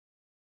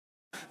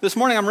This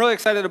morning, I'm really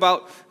excited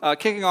about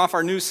kicking off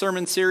our new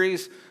sermon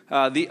series,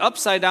 The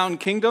Upside Down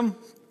Kingdom.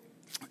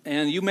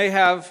 And you may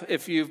have,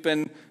 if you've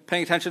been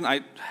paying attention,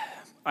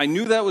 I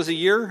knew that was a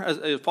year.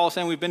 As Paul's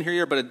saying, we've been here a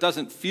year, but it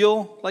doesn't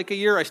feel like a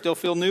year. I still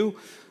feel new.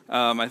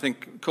 I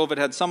think COVID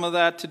had some of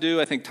that to do.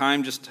 I think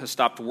time just has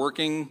stopped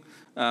working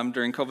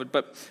during COVID.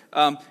 But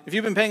if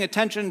you've been paying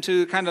attention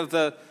to kind of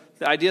the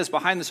ideas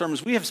behind the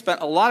sermons, we have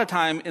spent a lot of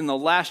time in the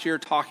last year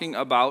talking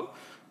about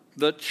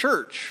the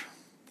church.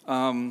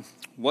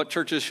 What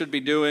churches should be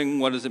doing,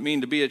 what does it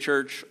mean to be a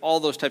church, all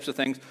those types of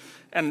things.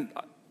 And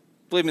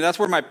believe me, that's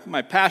where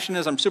my passion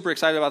is. I'm super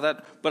excited about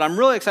that. But I'm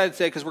really excited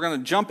today because we're going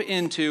to jump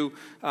into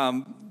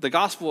the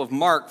Gospel of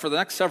Mark for the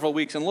next several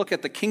weeks and look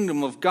at the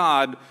kingdom of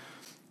God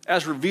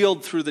as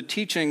revealed through the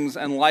teachings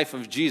and life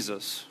of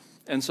Jesus.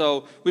 And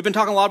so we've been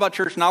talking a lot about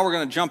church. Now we're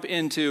going to jump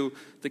into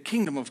the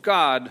kingdom of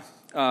God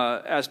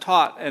as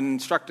taught and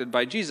instructed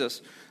by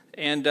Jesus.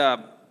 And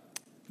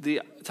the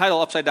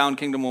title, Upside Down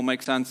Kingdom, will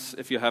make sense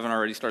if you haven't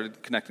already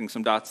started connecting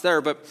some dots there.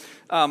 But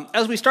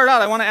as we start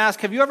out, I want to ask,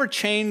 have you ever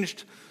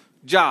changed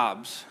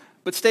jobs,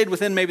 but stayed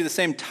within maybe the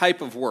same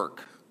type of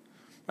work?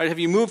 Right? Have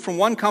you moved from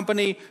one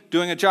company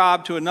doing a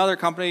job to another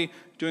company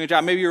doing a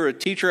job? Maybe you were a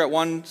teacher at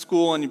one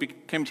school and you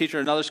became a teacher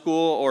at another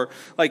school. Or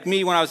like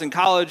me, when I was in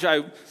college,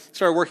 I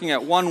started working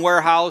at one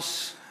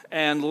warehouse,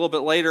 and a little bit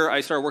later, I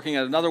started working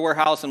at another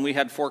warehouse, and we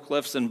had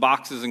forklifts and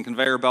boxes and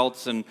conveyor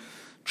belts and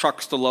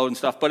trucks to load and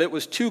stuff, but it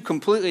was two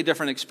completely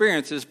different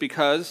experiences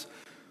because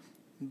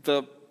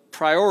the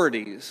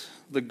priorities,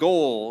 the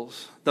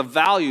goals, the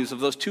values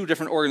of those two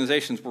different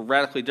organizations were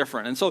radically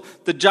different. And so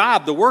the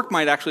job, the work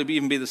might actually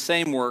even be the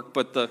same work,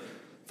 but the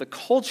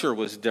culture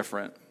was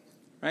different,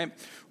 right?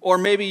 Or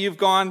maybe you've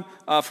gone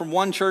from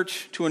one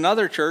church to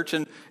another church,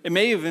 and it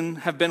may even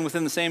have been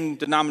within the same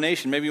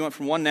denomination. Maybe you went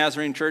from one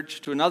Nazarene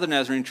church to another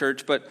Nazarene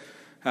church, but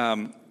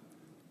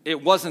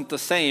it wasn't the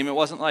same. It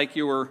wasn't like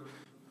you were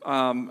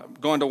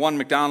going to one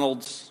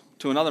McDonald's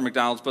to another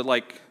McDonald's, but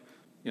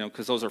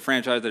because those are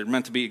franchised, they're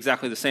meant to be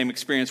exactly the same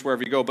experience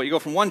wherever you go. But you go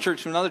from one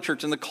church to another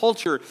church, and the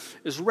culture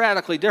is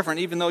radically different.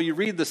 Even though you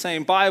read the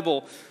same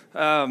Bible,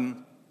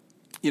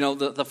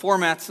 the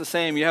format's the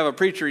same. You have a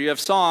preacher, you have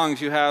songs,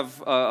 you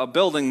have a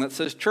building that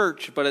says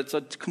church, but it's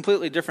a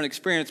completely different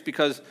experience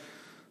because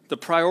the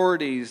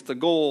priorities, the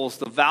goals,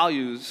 the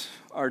values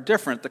are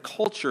different. The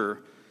culture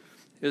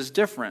is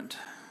different.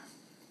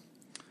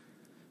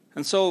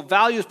 And so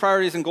values,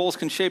 priorities, and goals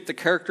can shape the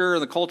character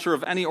and the culture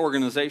of any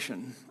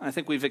organization. I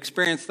think we've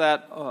experienced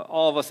that,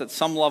 all of us, at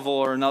some level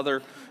or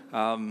another.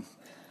 And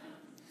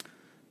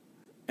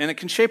it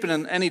can shape it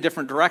in any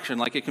different direction.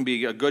 Like it can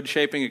be a good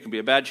shaping, it can be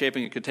a bad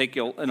shaping, it could take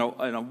you in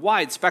a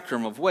wide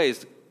spectrum of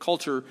ways. The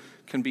culture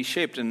can be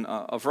shaped in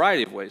a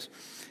variety of ways.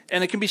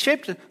 And it can be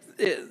shaped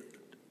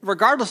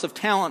regardless of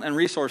talent and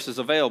resources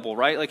available,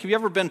 right? Like, have you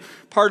ever been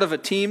part of a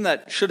team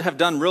that should have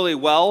done really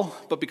well,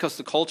 but because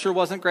the culture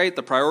wasn't great,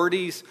 the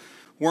priorities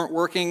weren't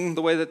working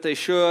the way that they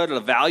should, or the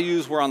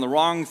values were on the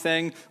wrong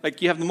thing? Like,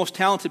 you have the most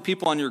talented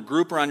people on your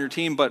group or on your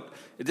team, but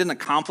it didn't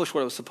accomplish what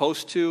it was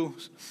supposed to.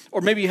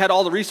 Or maybe you had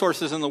all the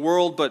resources in the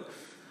world, but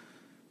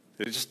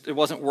it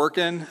wasn't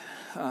working.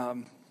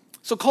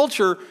 So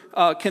culture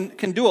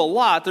can do a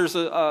lot. There's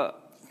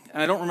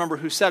and I don't remember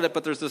who said it,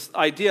 but there's this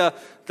idea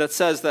that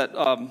says that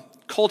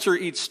culture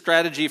eats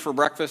strategy for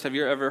breakfast. Have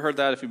you ever heard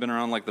that? If you've been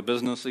around the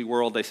businessy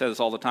world, they say this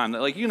all the time.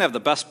 That you can have the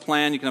best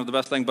plan, you can have the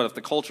best thing, but if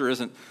the culture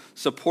isn't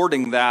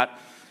supporting that,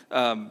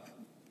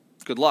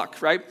 good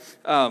luck, right?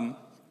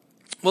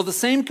 Well, the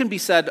same can be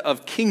said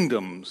of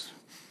kingdoms,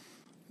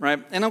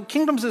 right? And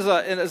kingdoms is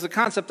a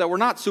concept that we're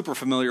not super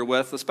familiar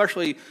with,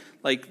 especially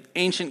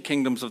ancient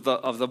kingdoms of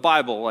the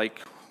Bible.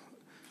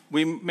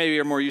 We maybe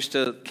are more used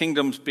to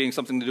kingdoms being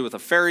something to do with a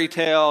fairy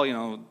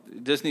tale,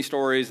 Disney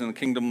stories and the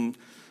kingdom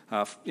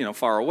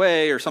far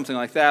away or something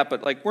like that.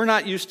 But we're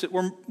not used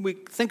to, we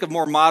think of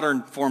more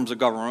modern forms of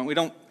government. We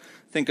don't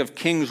think of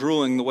kings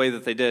ruling the way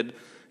that they did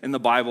in the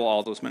Bible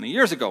all those many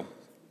years ago.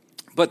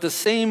 But the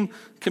same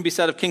can be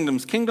said of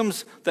kingdoms.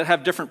 Kingdoms that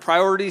have different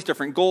priorities,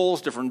 different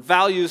goals, different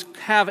values,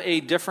 have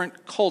a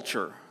different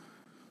culture,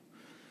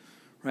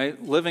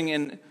 right? Living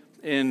in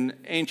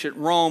ancient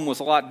Rome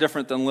was a lot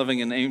different than living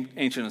in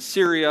ancient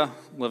Assyria,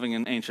 living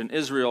in ancient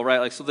Israel,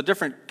 right? So the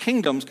different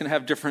kingdoms can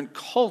have different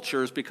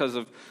cultures because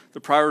of the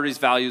priorities,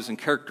 values, and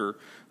character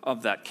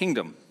of that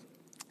kingdom.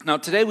 Now,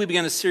 today we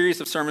begin a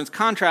series of sermons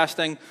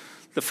contrasting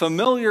the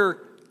familiar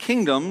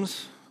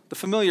kingdoms, the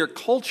familiar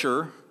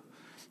culture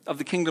of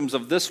the kingdoms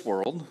of this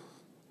world,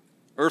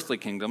 earthly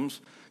kingdoms,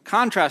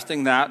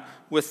 contrasting that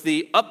with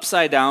the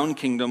upside-down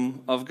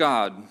kingdom of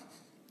God.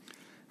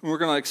 And we're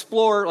going to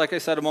explore, like I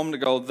said a moment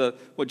ago,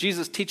 what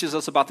Jesus teaches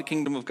us about the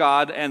kingdom of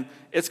God, and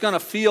it's going to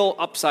feel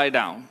upside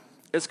down.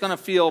 It's going to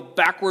feel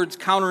backwards,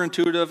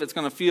 counterintuitive. It's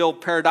going to feel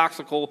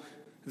paradoxical,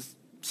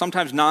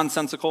 sometimes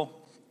nonsensical.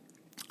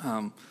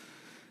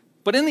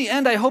 But in the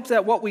end, I hope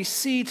that what we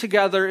see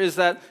together is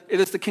that it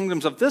is the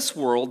kingdoms of this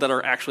world that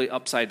are actually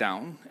upside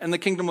down, and the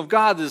kingdom of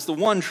God is the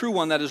one true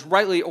one that is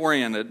rightly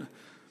oriented,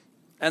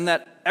 and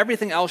that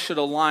everything else should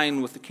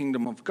align with the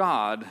kingdom of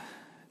God.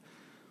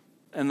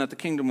 and that the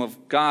kingdom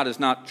of God is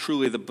not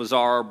truly the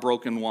bizarre,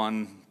 broken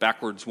one,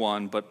 backwards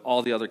one, but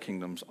all the other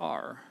kingdoms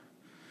are.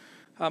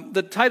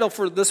 The title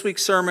for this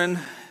week's sermon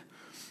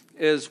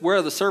is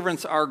Where the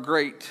Servants Are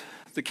Great.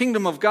 The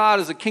kingdom of God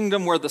is a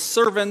kingdom where the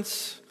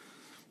servants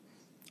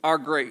are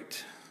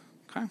great.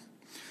 Okay?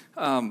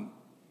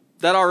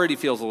 That already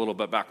feels a little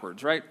bit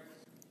backwards, right?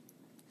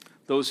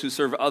 Those who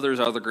serve others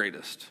are the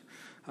greatest.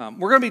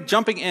 We're going to be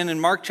jumping in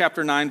Mark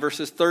chapter 9,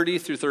 verses 30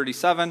 through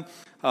 37.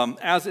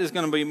 As is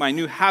going to be my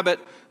new habit,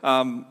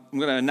 I'm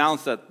going to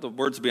announce that the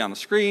words will be on the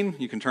screen.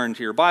 You can turn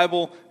to your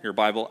Bible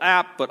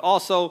app, but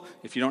also,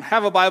 if you don't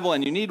have a Bible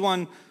and you need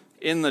one,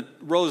 in the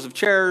rows of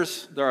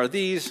chairs, there are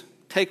these.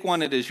 Take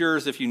one, it is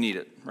yours if you need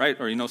it, right?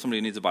 Or you know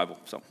somebody needs a Bible.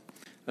 So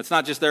that's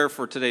not just there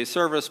for today's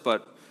service,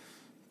 but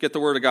get the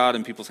Word of God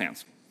in people's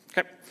hands.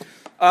 Okay.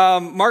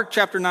 Mark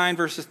chapter 9,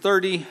 verses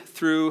 30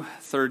 through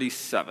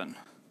 37.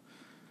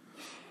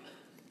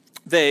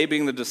 They,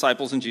 being the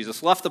disciples and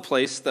Jesus, left the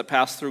place that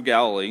passed through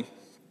Galilee.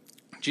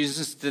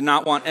 Jesus did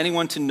not want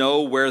anyone to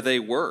know where they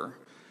were,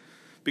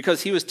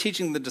 because he was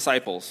teaching the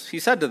disciples. He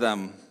said to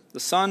them, "The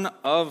Son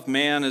of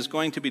Man is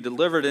going to be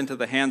delivered into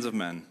the hands of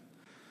men.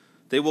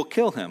 They will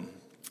kill him,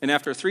 and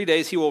after 3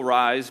 days he will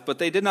rise." But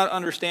they did not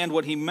understand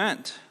what he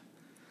meant,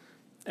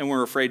 and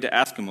were afraid to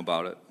ask him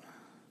about it.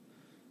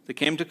 They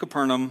came to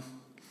Capernaum.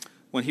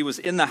 When he was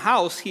in the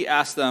house, he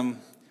asked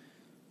them,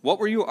 "What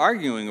were you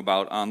arguing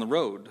about on the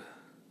road?"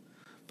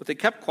 But they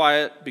kept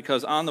quiet,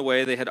 because on the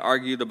way they had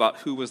argued about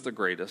who was the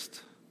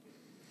greatest.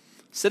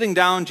 Sitting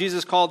down,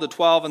 Jesus called the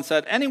 12 and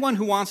said, "Anyone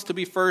who wants to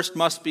be first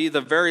must be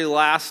the very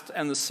last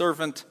and the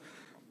servant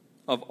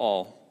of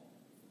all."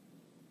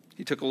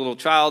 He took a little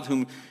child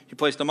whom he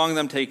placed among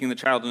them. Taking the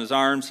child in his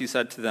arms, he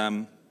said to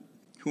them,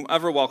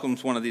 "Whoever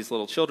welcomes one of these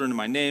little children in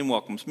my name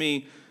welcomes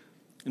me,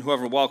 and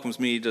whoever welcomes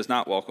me does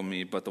not welcome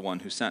me, but the one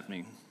who sent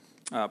me."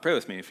 Pray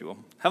with me, if you will.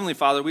 Heavenly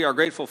Father, we are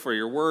grateful for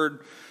your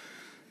word.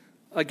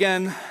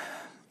 Again,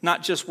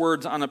 not just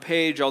words on a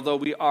page, although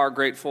we are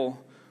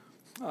grateful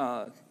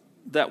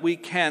that we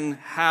can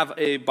have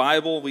a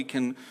Bible. We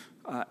can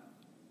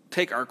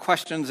take our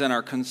questions and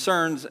our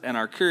concerns and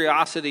our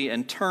curiosity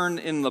and turn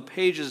in the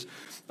pages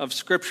of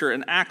Scripture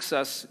and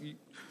access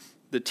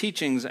the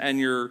teachings and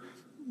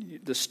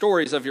the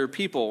stories of your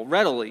people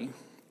readily,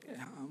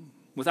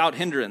 without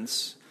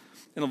hindrance,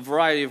 in a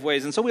variety of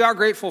ways. And so we are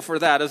grateful for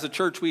that. As a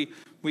church,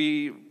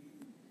 we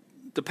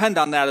depend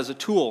on that as a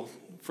tool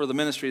for the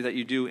ministry that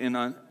you do in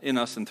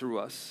us and through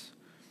us.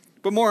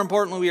 But more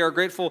importantly, we are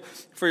grateful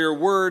for your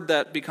word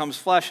that becomes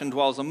flesh and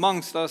dwells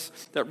amongst us,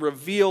 that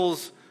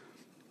reveals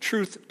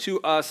truth to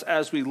us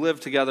as we live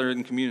together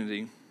in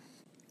community.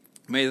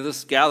 May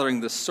this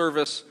gathering, this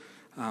service,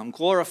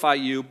 glorify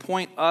you,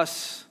 point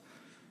us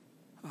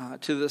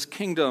to this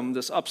kingdom,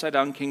 this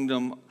upside-down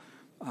kingdom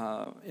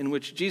in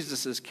which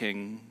Jesus is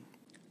king,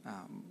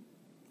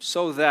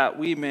 so that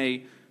we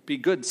may be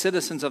good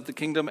citizens of the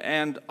kingdom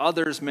and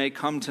others may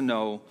come to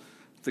know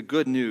the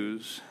good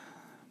news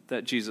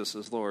that Jesus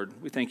is Lord.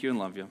 We thank you and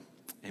love you.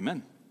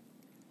 Amen.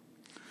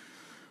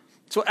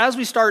 So as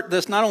we start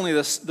this, not only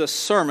this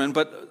sermon,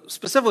 but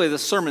specifically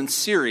this sermon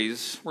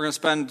series, we're going to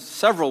spend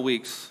several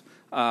weeks,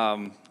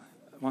 I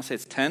want to say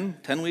it's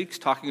 10 weeks,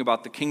 talking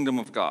about the kingdom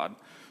of God.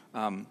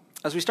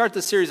 As we start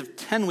this series of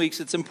 10 weeks,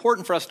 it's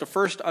important for us to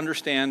first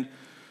understand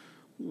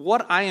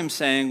what I am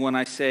saying when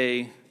I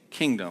say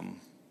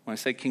kingdom, when I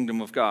say kingdom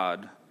of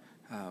God.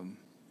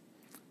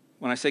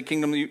 When I say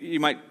kingdom, you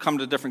might come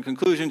to different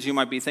conclusions. You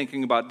might be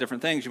thinking about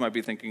different things. You might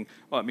be thinking,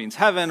 well, it means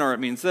heaven, or it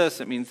means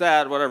this, it means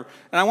that, whatever.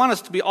 And I want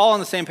us to be all on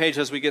the same page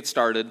as we get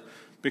started,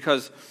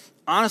 because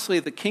honestly,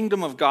 the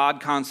kingdom of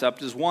God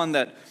concept is one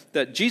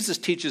that Jesus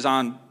teaches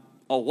on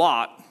a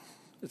lot.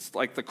 It's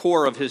like the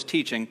core of his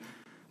teaching,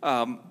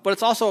 but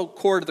it's also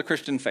core to the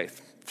Christian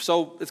faith.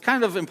 So it's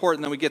kind of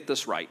important that we get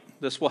this right.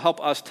 This will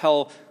help us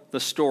tell the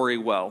story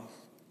well.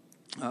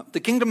 The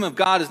kingdom of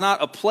God is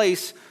not a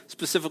place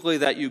specifically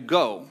that you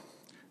go.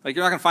 Like,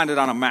 you're not going to find it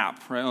on a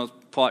map, right? Let's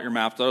pull out your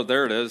map. Oh,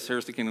 there it is.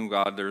 Here's the kingdom of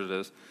God. There it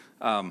is.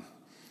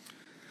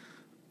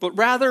 But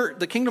rather,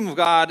 the kingdom of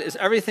God is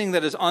everything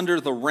that is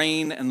under the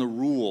reign and the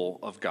rule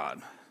of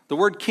God. The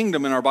word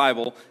kingdom in our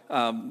Bible,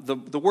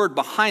 the word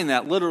behind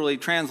that literally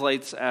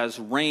translates as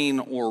reign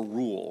or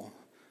rule.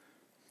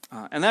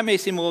 And that may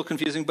seem a little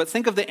confusing, but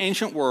think of the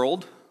ancient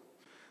world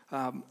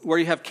where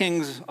you have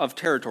kings of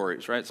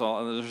territories, right?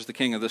 So there's the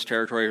king of this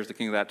territory, here's the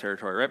king of that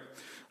territory,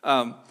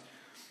 right?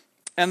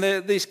 And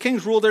these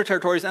kings ruled their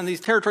territories, and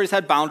these territories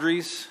had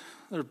boundaries,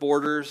 their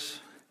borders.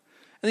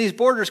 And these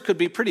borders could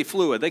be pretty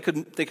fluid. They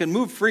could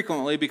move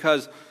frequently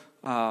because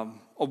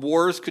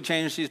wars could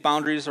change these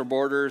boundaries or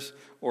borders,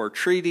 or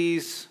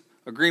treaties,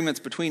 agreements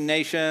between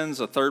nations,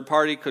 a third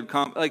party could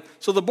come.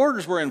 So the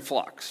borders were in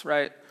flux,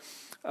 right?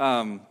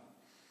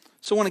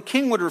 So when a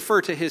king would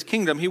refer to his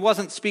kingdom, he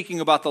wasn't speaking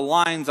about the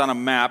lines on a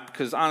map,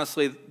 because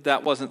honestly,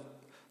 that wasn't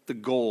the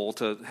goal,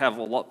 to have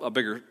a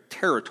bigger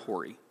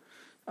territory.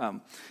 The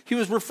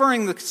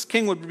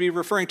king would be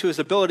referring to his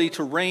ability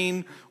to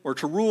reign or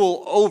to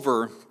rule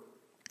over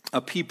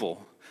a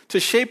people, to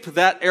shape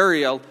that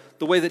area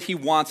the way that he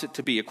wants it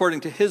to be,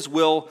 according to his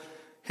will,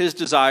 his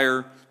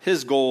desire,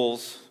 his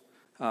goals.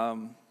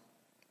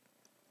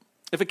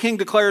 If a king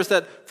declares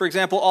that, for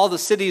example, all the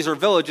cities or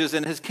villages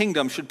in his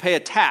kingdom should pay a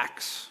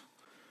tax,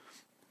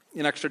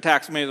 an extra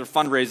tax, maybe they're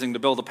fundraising to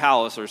build a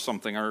palace or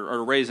something,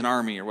 or raise an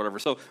army or whatever.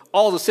 So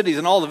all the cities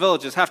and all the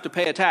villages have to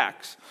pay a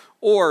tax.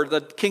 Or the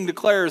king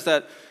declares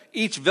that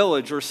each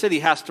village or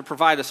city has to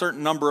provide a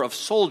certain number of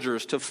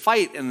soldiers to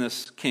fight in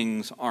this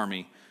king's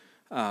army.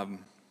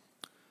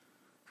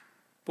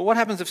 But what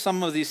happens if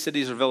some of these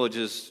cities or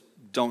villages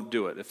don't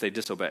do it, if they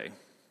disobey,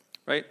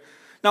 right?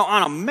 Now,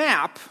 on a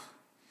map,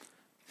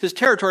 his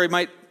territory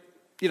might,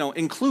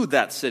 include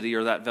that city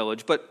or that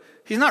village, but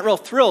he's not real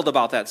thrilled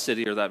about that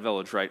city or that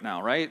village right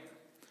now, right?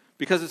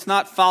 Because it's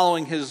not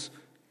following his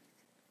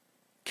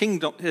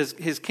kingdom,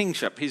 his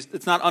kingship.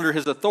 It's not under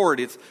his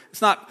authority.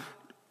 It's not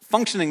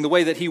functioning the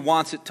way that he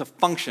wants it to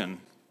function.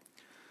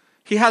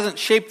 He hasn't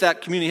shaped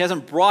that community. He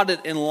hasn't brought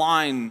it in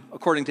line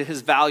according to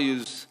his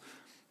values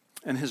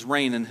and his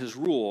reign and his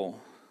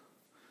rule.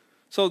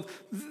 So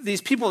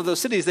these people of those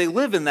cities, they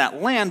live in that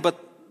land, but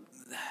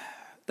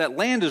that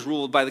land is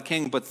ruled by the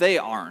king, but they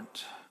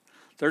aren't.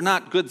 They're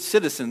not good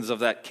citizens of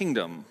that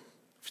kingdom.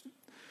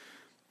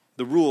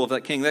 The rule of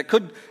that king. That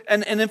could,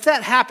 and if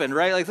that happened,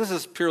 right, like this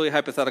is purely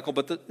hypothetical,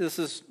 but this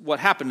is what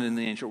happened in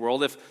the ancient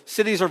world. If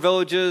cities or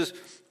villages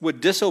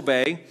would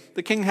disobey,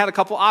 the king had a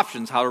couple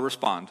options how to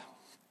respond.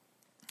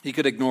 He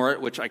could ignore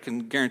it, which I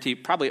can guarantee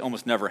probably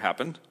almost never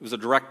happened. It was a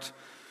direct,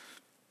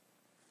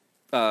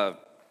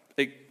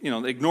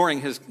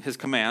 ignoring his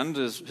command,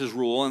 his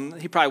rule,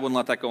 and he probably wouldn't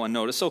let that go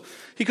unnoticed. So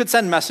he could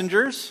send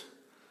messengers,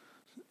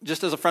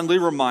 just as a friendly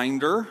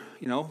reminder.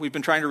 We've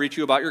been trying to reach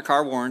you about your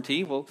car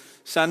warranty. We'll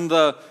send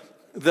the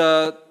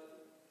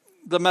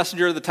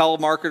messenger, the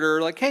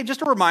telemarketer, like, hey,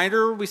 just a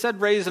reminder. We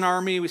said raise an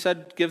army. We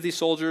said give these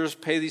soldiers,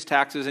 pay these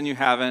taxes, and you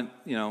haven't.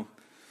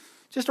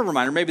 Just a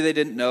reminder. Maybe they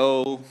didn't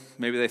know.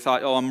 Maybe they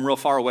thought, oh, I'm real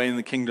far away in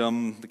the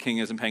kingdom. The king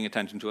isn't paying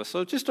attention to us.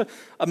 So just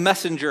a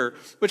messenger,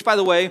 which, by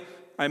the way,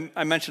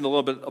 I mentioned a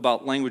little bit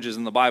about languages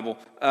in the Bible.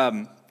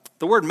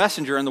 The word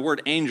messenger and the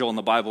word angel in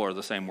the Bible are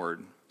the same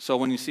word. So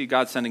when you see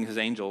God sending his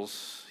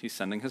angels, he's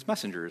sending his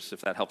messengers,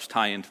 if that helps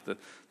tie into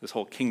this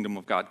whole kingdom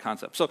of God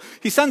concept. So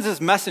he sends his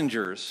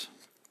messengers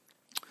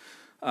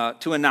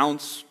to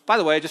announce, by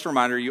the way, just a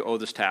reminder, you owe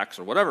this tax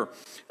or whatever.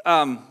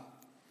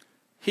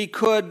 He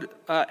could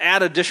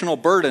add additional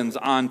burdens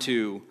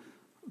onto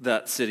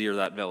that city or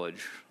that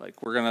village.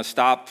 Like, we're going to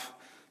stop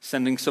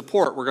sending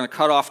support. We're going to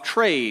cut off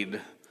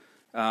trade.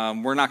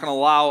 We're not going to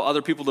allow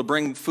other people to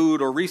bring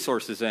food or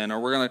resources in. Or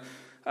we're going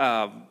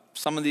to,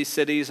 some of these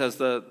cities, as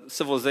the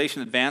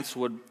civilization advanced,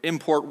 would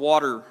import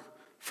water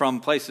from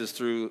places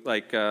through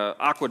like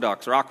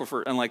aqueducts or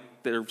aquifer, and like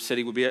their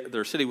city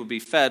would be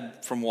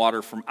fed from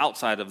water from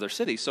outside of their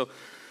city. So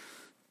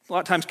a lot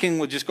of times, king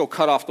would just go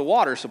cut off the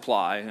water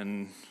supply,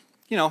 and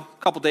a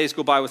couple days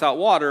go by without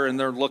water, and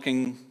they're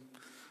looking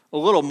a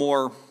little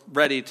more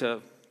ready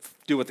to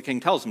do what the king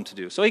tells them to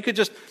do. So he could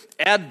just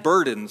add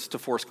burdens to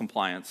force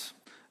compliance.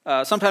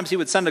 Sometimes he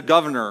would send a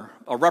governor,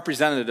 a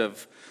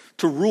representative,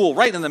 to rule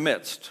right in the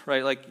midst,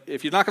 right? Like,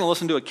 if you're not going to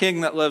listen to a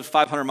king that lives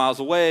 500 miles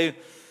away,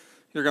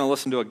 you're going to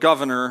listen to a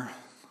governor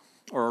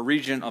or a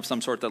regent of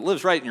some sort that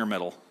lives right in your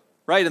middle,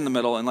 right in the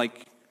middle, and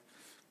like,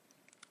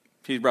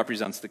 he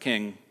represents the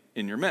king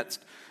in your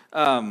midst.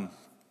 Or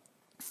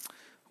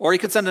he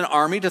could send an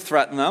army to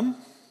threaten them,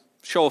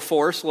 show a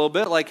force a little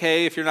bit, like,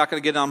 hey, if you're not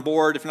going to get on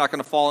board, if you're not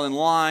going to fall in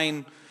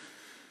line,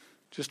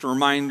 just a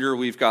reminder,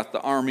 we've got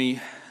the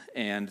army,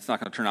 and it's not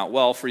going to turn out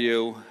well for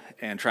you,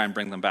 and try and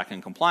bring them back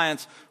in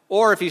compliance.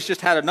 Or if he's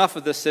just had enough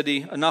of this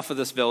city, enough of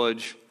this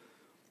village,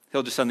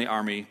 he'll just send the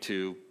army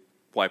to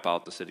wipe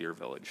out the city or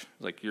village.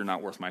 Like, you're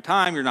not worth my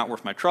time, you're not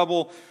worth my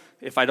trouble.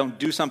 If I don't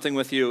do something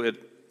with you,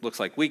 it looks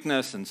like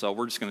weakness, and so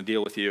we're just going to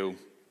deal with you,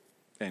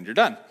 and you're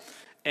done.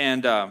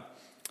 And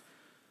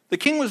the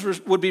king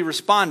would be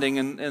responding,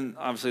 and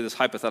obviously this is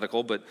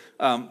hypothetical, but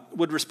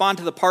would respond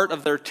to the part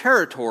of their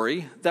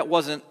territory that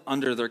wasn't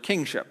under their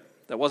kingship,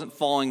 that wasn't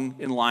falling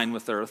in line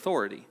with their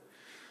authority.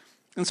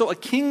 And so a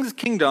king's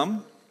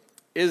kingdom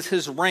is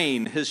his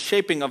reign, his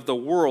shaping of the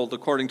world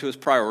according to his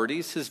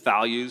priorities, his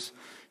values,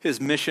 his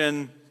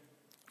mission,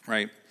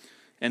 right,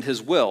 and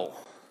his will.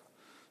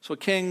 So a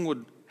king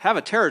would have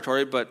a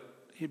territory, but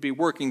he'd be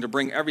working to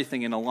bring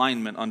everything in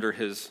alignment under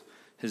his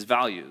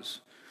values.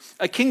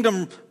 A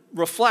kingdom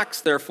reflects,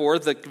 therefore,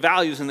 the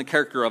values and the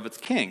character of its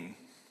king.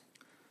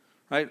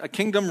 Right? A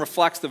kingdom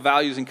reflects the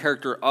values and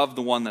character of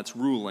the one that's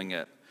ruling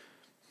it.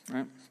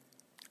 Right?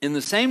 In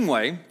the same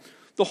way,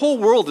 the whole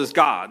world is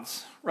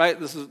God's. Right?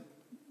 This is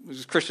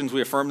as Christians,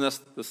 we affirm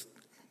this.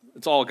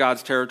 It's all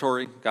God's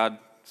territory. God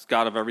is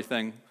God of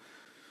everything.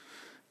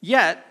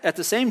 Yet, at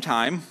the same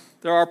time,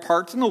 there are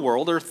parts in the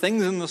world, there are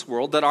things in this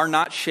world that are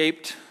not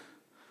shaped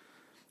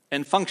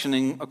and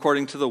functioning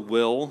according to the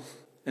will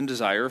and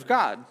desire of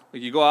God.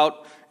 Like, you go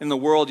out in the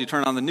world, you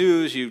turn on the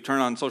news, you turn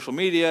on social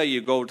media,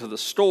 you go to the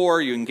store,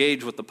 you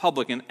engage with the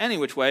public in any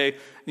which way,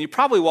 and you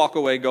probably walk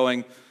away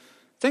going,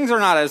 things are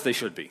not as they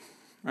should be.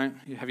 right?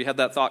 Have you had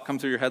that thought come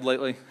through your head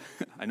lately?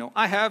 I know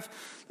I have.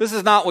 This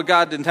is not what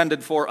God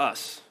intended for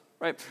us,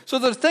 right? So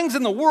there's things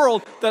in the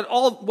world that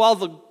while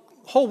the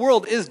whole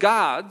world is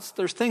God's,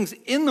 there's things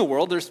in the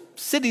world, there's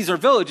cities or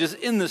villages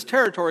in this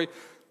territory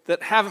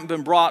that haven't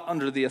been brought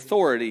under the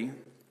authority,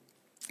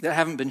 that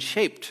haven't been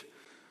shaped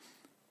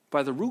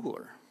by the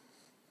ruler.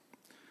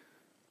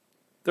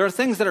 There are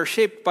things that are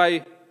shaped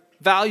by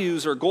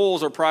values or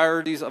goals or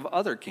priorities of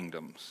other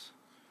kingdoms.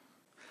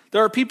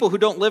 There are people who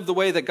don't live the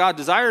way that God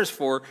desires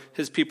for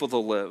his people to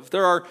live.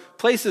 There are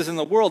places in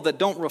the world that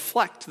don't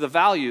reflect the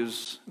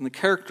values and the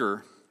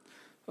character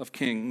of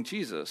King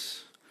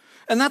Jesus.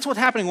 And that's what's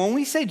happening. When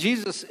we say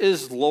Jesus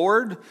is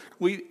Lord,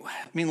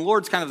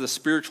 Lord's kind of the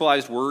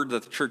spiritualized word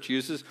that the church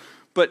uses,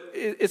 but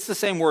it's the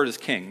same word as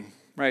king,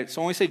 right?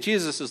 So when we say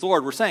Jesus is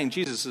Lord, we're saying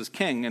Jesus is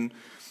king. And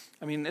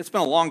it's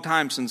been a long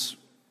time since,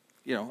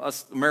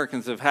 us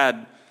Americans have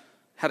had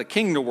a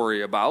king to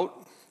worry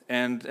about.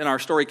 And in our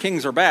story,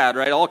 kings are bad,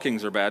 right? All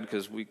kings are bad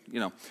because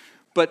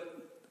But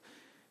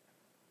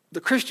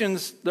the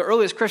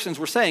earliest Christians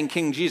were saying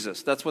King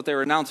Jesus. That's what they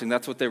were announcing.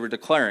 That's what they were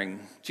declaring.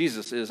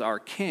 Jesus is our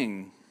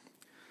king.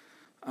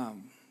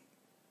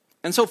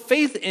 And so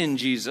faith in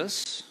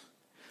Jesus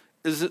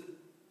is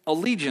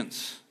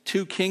allegiance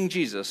to King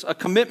Jesus, a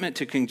commitment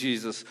to King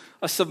Jesus,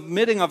 a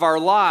submitting of our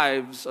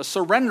lives, a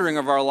surrendering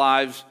of our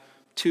lives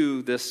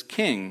to this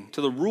king, to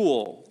the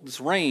rule,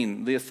 this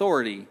reign, the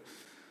authority,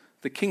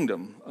 the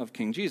kingdom of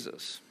King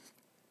Jesus.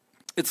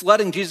 It's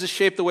letting Jesus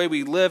shape the way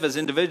we live as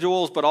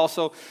individuals, but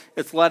also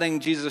it's letting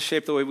Jesus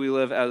shape the way we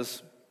live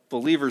as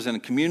believers in a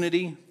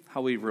community,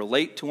 how we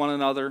relate to one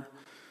another,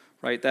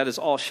 right? That is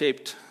all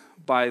shaped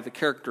by the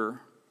character,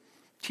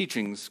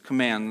 teachings,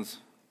 commands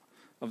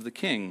of the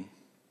king.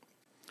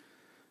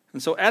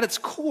 And so at its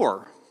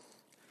core,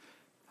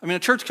 a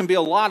church can be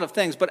a lot of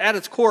things, but at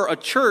its core, a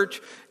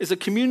church is a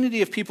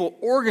community of people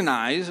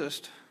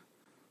organized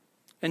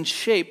and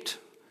shaped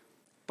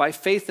by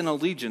faith and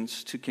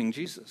allegiance to King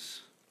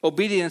Jesus,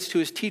 obedience to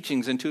his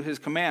teachings and to his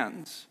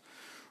commands,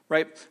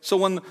 right? So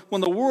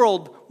when the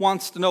world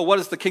wants to know what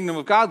does the kingdom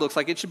of God looks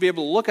like, it should be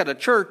able to look at a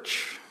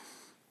church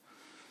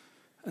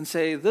and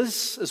say,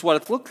 this is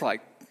what it looks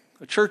like.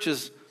 A church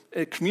is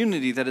a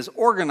community that is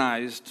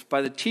organized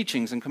by the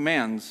teachings and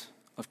commands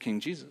of King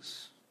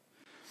Jesus.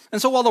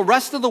 And so while the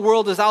rest of the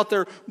world is out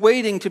there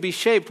waiting to be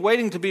shaped,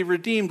 waiting to be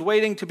redeemed,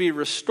 waiting to be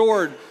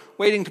restored,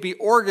 waiting to be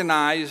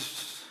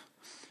organized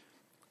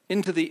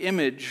into the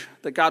image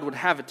that God would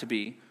have it to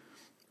be,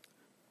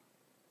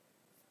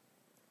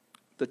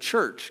 the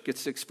church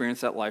gets to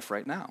experience that life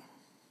right now.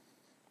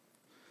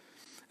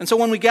 And so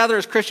when we gather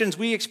as Christians,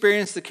 we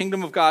experience the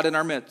kingdom of God in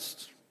our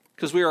midst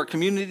because we are a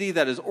community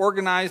that is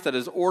organized, that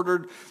is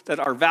ordered, that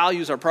our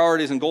values, our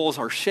priorities, and goals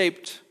are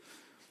shaped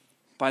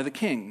by the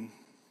King,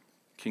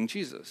 King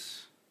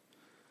Jesus.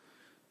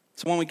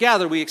 So when we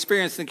gather, we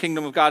experience the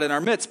kingdom of God in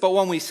our midst. But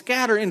when we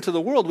scatter into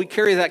the world, we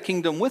carry that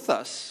kingdom with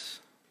us.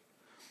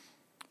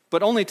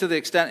 But only to the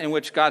extent in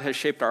which God has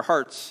shaped our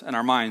hearts and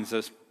our minds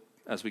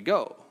as we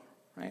go,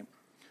 right?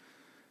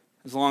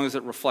 As long as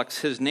it reflects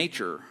his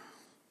nature,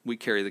 we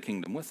carry the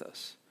kingdom with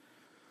us.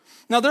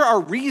 Now, there are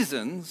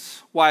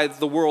reasons why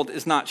the world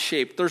is not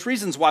shaped. There's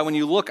reasons why when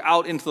you look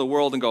out into the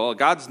world and go, oh,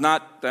 that's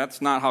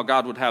not how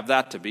God would have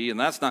that to be, and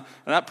that's not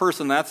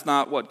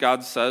what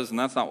God says, and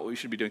that's not what we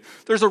should be doing.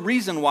 There's a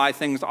reason why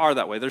things are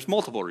that way. There's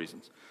multiple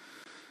reasons.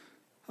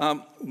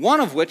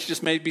 One of which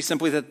just may be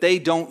simply that they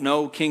don't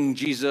know King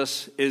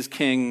Jesus is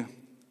king,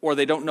 or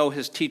they don't know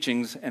his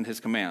teachings and his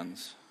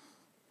commands.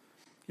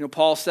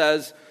 Paul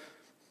says,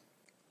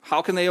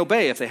 how can they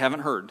obey if they haven't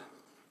heard?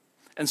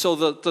 And so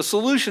the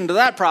solution to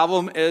that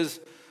problem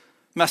is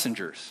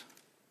messengers.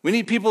 We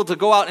need people to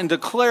go out and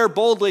declare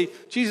boldly,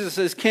 Jesus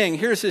is king,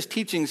 here's his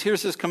teachings,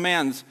 here's his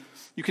commands.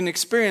 You can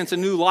experience a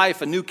new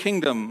life, a new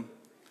kingdom,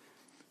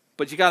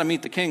 but you got to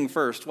meet the king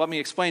first. Let me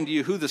explain to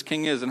you who this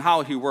king is and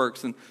how he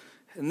works. And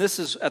this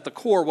is at the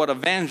core what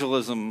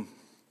evangelism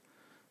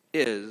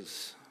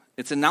is.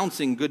 It's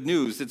announcing good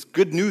news. It's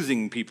good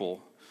newsing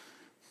people.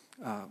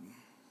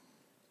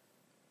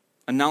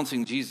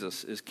 Announcing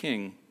Jesus is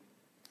king.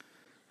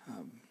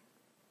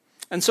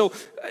 And so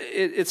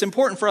it's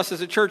important for us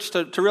as a church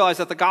to realize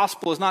that the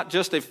gospel is not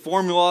just a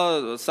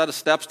formula, a set of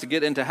steps to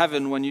get into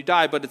heaven when you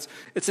die, but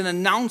it's an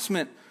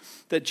announcement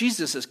that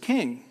Jesus is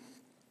king.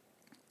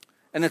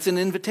 And it's an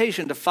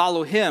invitation to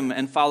follow him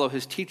and follow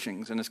his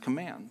teachings and his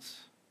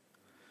commands.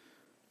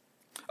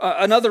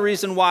 Another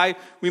reason why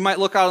we might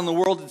look out in the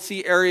world and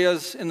see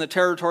areas in the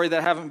territory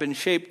that haven't been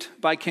shaped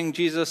by King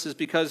Jesus is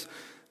because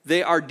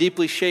they are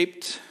deeply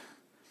shaped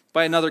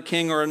by another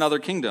king or another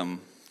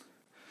kingdom.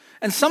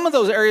 And some of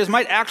those areas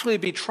might actually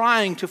be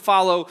trying to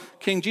follow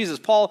King Jesus.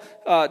 Paul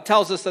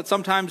tells us that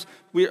sometimes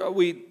we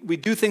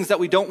do things that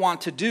we don't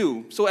want to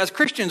do. So as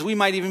Christians, we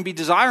might even be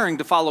desiring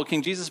to follow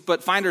King Jesus,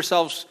 but find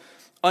ourselves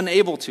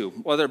unable to,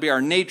 whether it be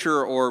our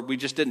nature or we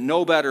just didn't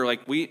know better.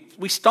 Like we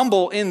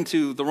stumble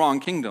into the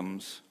wrong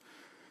kingdoms,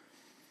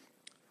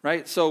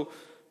 right? So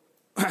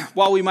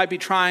while we might be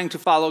trying to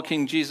follow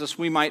King Jesus,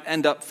 we might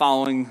end up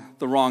following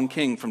the wrong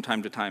king from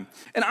time to time.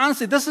 And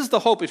honestly, this is the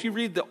hope. If you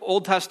read the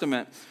Old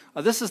Testament,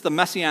 this is the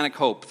messianic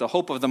hope, the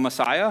hope of the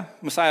Messiah.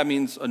 Messiah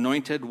means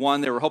anointed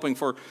one. They were hoping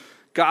for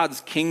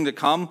God's king to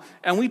come.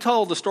 And we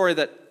told the story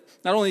that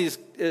not only is,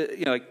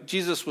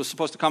 Jesus was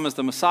supposed to come as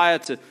the Messiah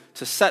to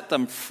set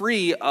them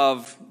free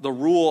of the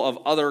rule of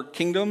other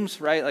kingdoms,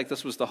 right? Like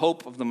this was the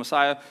hope of the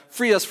Messiah.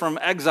 Free us from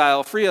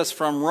exile, free us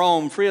from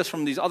Rome, free us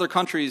from these other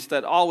countries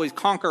that always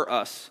conquer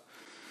us.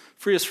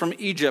 Free us from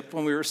Egypt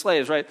when we were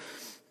slaves, right?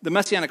 The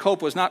messianic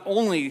hope was not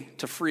only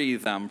to free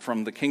them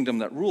from the kingdom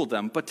that ruled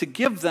them, but to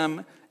give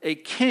them a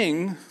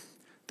king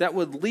that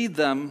would lead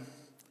them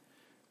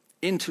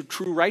into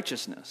true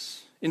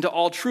righteousness, into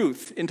all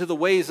truth, into the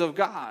ways of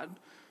God.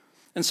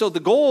 And so the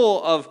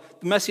goal of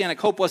the messianic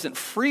hope wasn't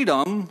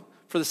freedom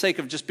for the sake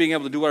of just being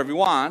able to do whatever you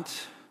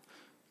want,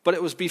 but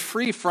it was be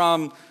free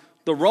from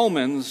the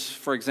Romans,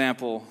 for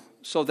example,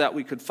 so that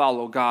we could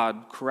follow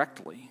God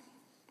correctly.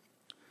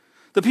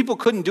 The people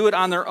couldn't do it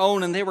on their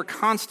own, and they were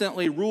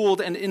constantly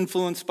ruled and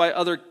influenced by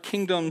other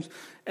kingdoms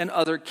and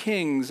other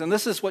kings. And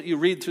this is what you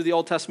read through the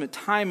Old Testament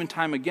time and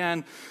time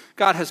again.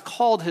 God has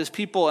called his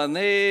people, and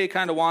they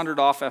kind of wandered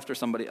off after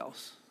somebody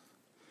else.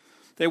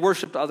 They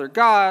worshiped other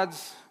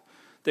gods.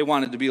 They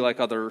wanted to be like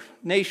other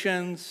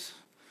nations.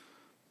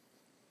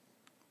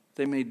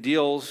 They made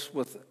deals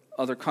with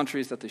other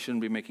countries that they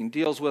shouldn't be making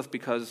deals with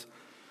because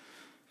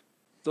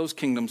those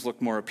kingdoms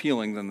looked more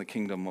appealing than the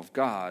kingdom of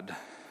God.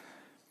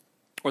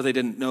 Or they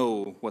didn't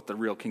know what the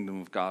real kingdom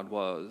of God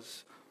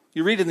was.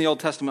 You read in the Old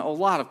Testament a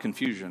lot of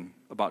confusion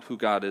about who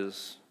God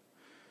is.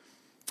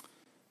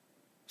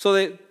 So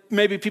they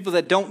may be people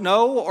that don't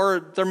know,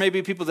 or there may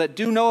be people that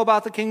do know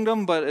about the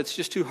kingdom, but it's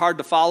just too hard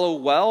to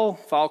follow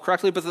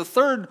correctly. But the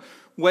third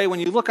way, when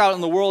you look out in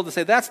the world and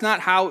say, that's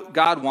not how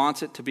God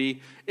wants it to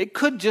be, it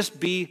could just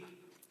be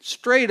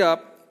straight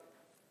up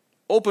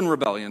open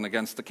rebellion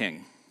against the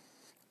king.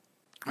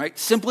 Right?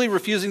 Simply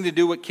refusing to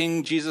do what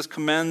King Jesus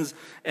commends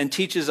and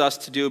teaches us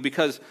to do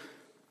because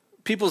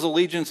people's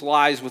allegiance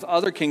lies with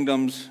other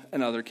kingdoms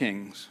and other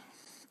kings.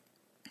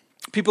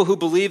 People who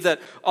believe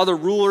that other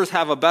rulers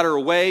have a better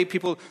way,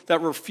 people that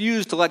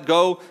refuse to let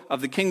go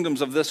of the kingdoms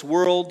of this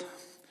world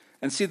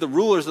and see the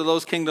rulers of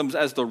those kingdoms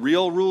as the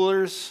real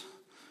rulers,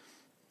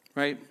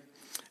 right?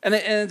 And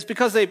it's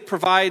because they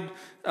provide,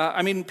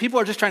 people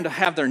are just trying to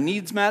have their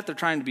needs met. They're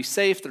trying to be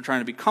safe. They're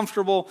trying to be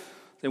comfortable.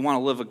 They want to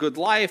live a good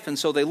life. And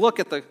so they look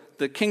at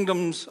the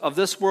kingdoms of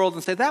this world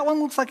and say, that one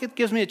looks like it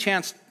gives me a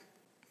chance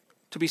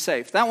to be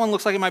safe. That one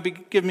looks like it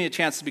might give me a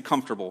chance to be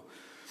comfortable.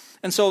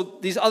 And so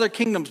these other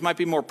kingdoms might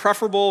be more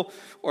preferable,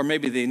 or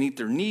maybe they meet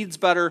their needs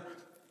better,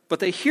 but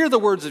they hear the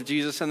words of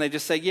Jesus and they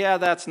just say, yeah,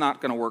 that's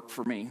not going to work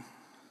for me.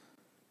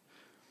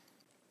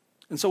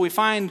 And so we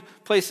find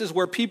places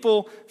where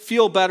people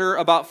feel better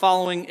about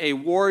following a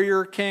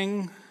warrior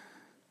king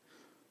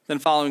than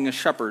following a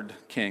shepherd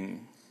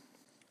king.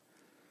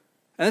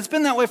 And it's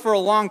been that way for a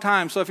long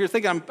time. So if you're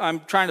thinking I'm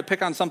trying to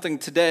pick on something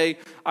today,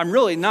 I'm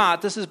really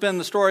not. This has been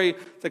the story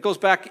that goes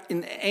back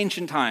in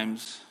ancient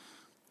times.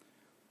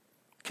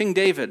 King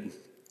David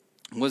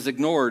was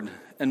ignored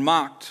and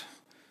mocked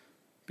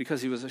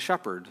because he was a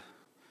shepherd.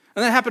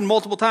 And that happened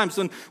multiple times.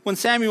 When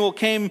Samuel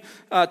came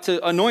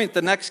to anoint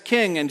the next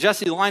king and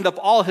Jesse lined up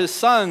all his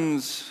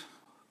sons,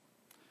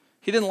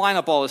 he didn't line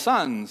up all his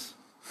sons.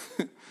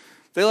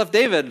 They left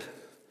David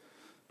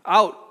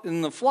out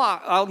in the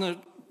flock, out in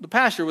the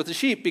pasture with the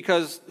sheep,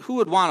 because who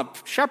would want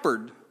a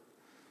shepherd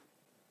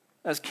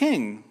as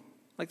king?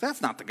 Like,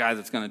 that's not the guy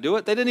that's going to do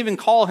it. They didn't even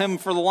call him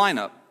for the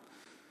lineup.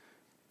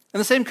 And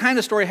the same kind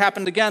of story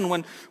happened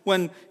again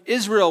when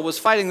Israel was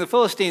fighting the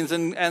Philistines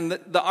and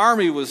the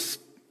army was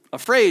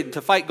afraid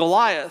to fight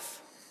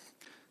Goliath.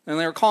 And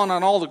they were calling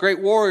on all the great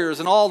warriors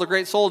and all the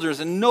great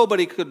soldiers, and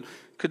nobody could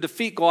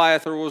defeat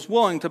Goliath or was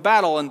willing to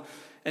battle.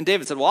 And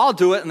David said, well, I'll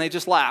do it. And they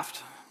just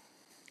laughed.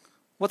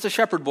 What's a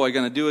shepherd boy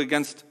going to do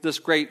against this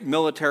great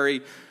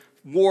military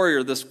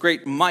warrior, this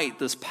great might,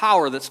 this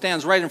power that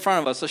stands right in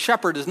front of us? A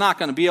shepherd is not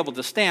going to be able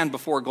to stand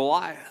before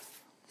Goliath.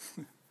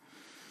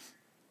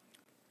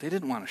 They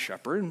didn't want a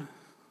shepherd.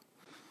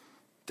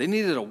 They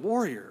needed a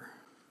warrior.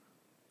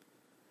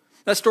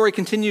 That story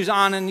continues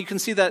on, and you can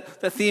see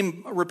that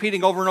theme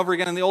repeating over and over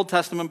again in the Old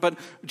Testament, but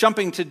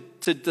jumping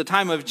to the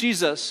time of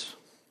Jesus,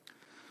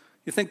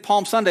 you think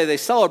Palm Sunday, they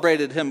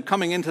celebrated him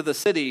coming into the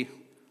city.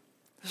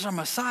 This is our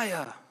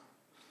Messiah.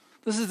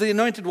 This is the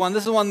anointed one.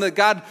 This is the one that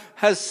God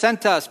has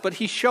sent us, but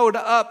he showed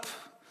up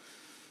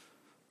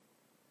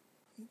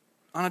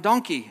on a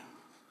donkey,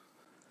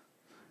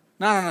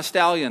 not on a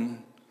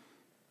stallion.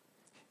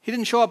 He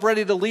didn't show up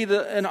ready to lead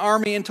an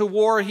army into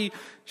war. He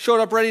showed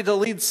up ready to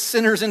lead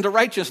sinners into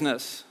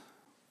righteousness,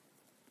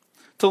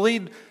 to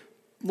lead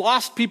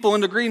lost people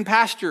into green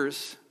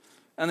pastures.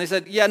 And they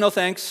said, yeah, no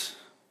thanks.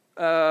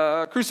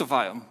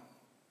 Crucify him.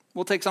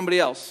 We'll take somebody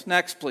else.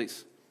 Next,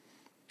 please.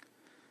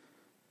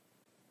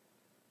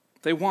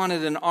 They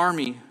wanted an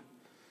army.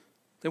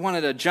 They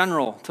wanted a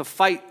general to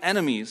fight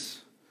enemies.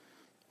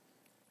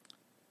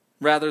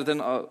 rather than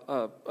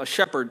a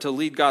shepherd to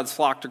lead God's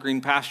flock to green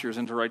pastures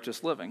and to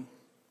righteous living.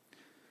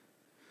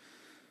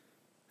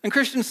 And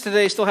Christians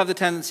today still have the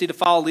tendency to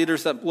follow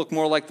leaders that look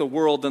more like the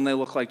world than they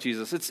look like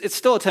Jesus. It's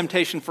still a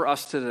temptation for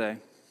us today.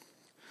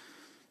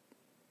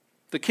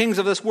 The kings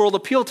of this world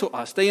appeal to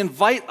us. They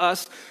invite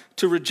us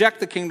to reject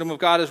the kingdom of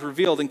God as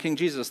revealed in King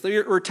Jesus.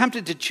 We're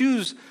tempted to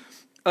choose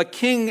a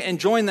king and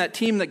join that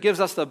team that gives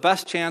us the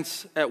best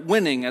chance at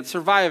winning, at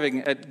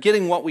surviving, at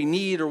getting what we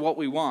need or what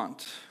we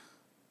want.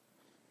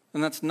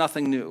 And that's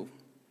nothing new.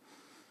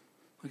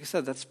 Like I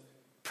said, that's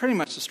pretty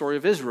much the story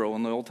of Israel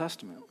in the Old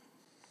Testament.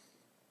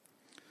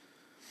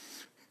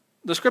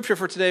 The scripture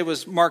for today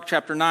was Mark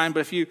chapter 9, but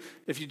if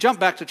you jump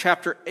back to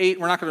chapter 8,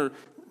 we're not going to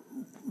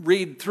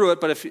read through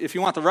it, but if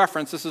you want the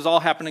reference, this is all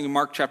happening in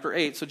Mark chapter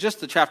 8. So just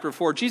the chapter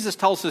before, Jesus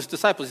tells his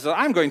disciples, he said,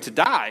 I'm going to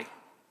die.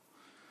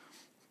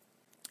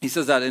 He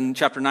says that in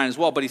chapter 9 as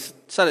well, but he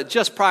said it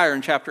just prior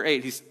in chapter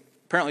 8. He's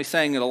apparently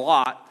saying it a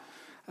lot.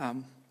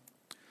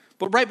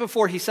 But right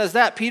before he says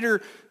that,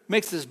 Peter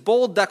makes this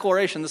bold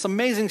declaration, this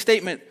amazing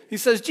statement. He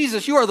says,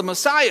 Jesus, you are the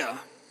Messiah.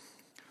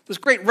 This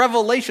great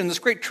revelation, this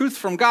great truth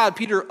from God,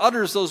 Peter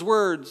utters those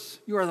words,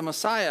 you are the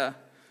Messiah.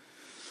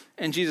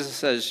 And Jesus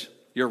says,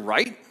 you're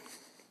right,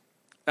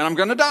 and I'm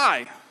going to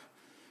die.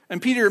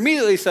 And Peter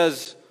immediately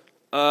says,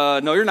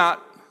 no, you're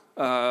not.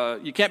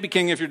 You can't be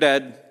king if you're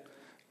dead.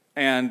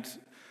 And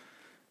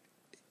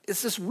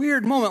it's this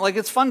weird moment. Like,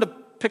 it's fun to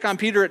pick on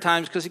Peter at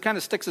times because he kind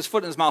of sticks his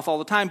foot in his mouth all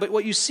the time. But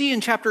what you see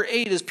in chapter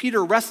 8 is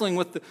Peter wrestling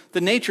with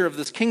the nature of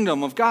this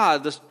kingdom of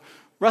God, this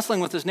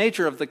wrestling with this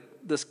nature of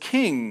this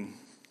king,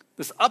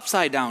 this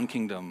upside-down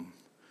kingdom.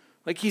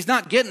 Like, he's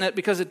not getting it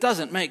because it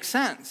doesn't make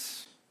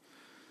sense.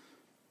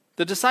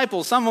 The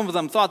disciples, some of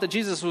them thought that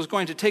Jesus was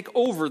going to take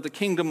over the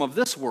kingdom of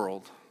this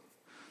world.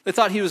 They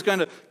thought he was going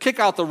to kick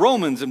out the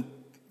Romans and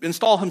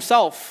install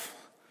himself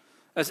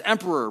as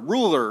emperor,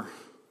 ruler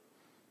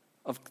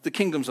of the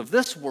kingdoms of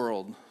this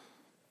world,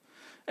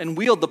 and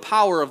wield the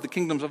power of the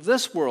kingdoms of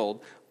this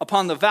world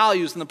upon the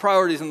values and the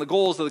priorities and the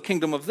goals of the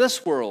kingdom of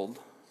this world.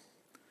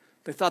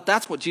 They thought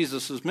that's what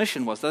Jesus'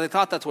 mission was. They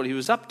thought that's what he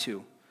was up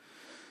to.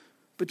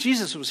 But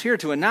Jesus was here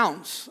to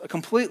announce a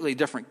completely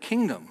different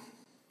kingdom.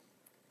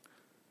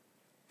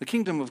 The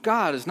kingdom of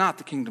God is not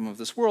the kingdom of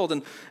this world.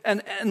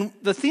 And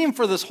the theme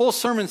for this whole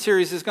sermon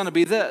series is going to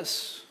be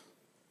this.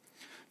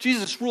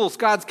 Jesus rules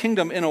God's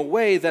kingdom in a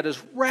way that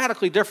is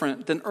radically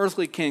different than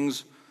earthly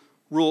kings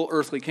rule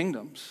earthly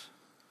kingdoms.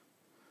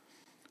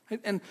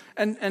 And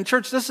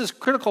church, this is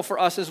critical for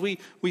us as we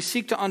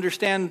seek to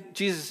understand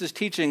Jesus'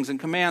 teachings and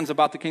commands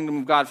about the kingdom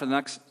of God for the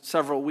next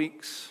several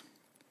weeks.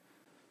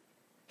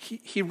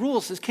 He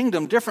rules his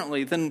kingdom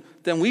differently than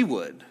we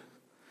would.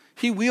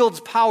 He wields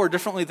power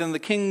differently than the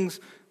kings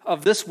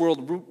of this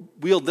world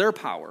wield their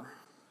power.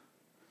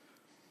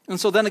 And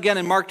so then again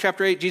in Mark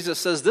chapter 8, Jesus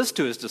says this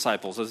to his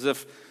disciples, as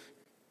if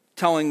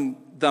telling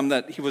them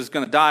that he was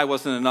going to die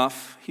wasn't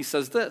enough. He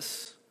says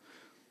this,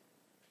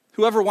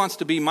 whoever wants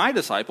to be my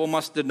disciple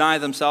must deny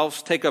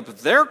themselves, take up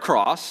their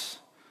cross,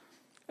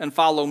 and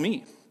follow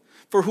me.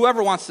 For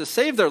whoever wants to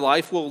save their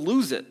life will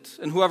lose it,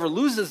 and whoever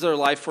loses their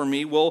life for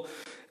me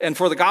and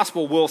for the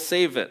gospel will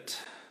save it.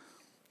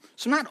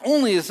 So not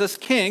only is this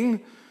king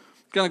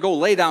going to go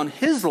lay down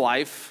his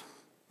life,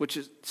 which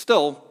is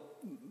still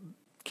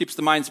keeps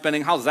the mind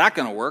spinning, how's that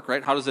going to work,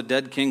 right? How does a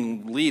dead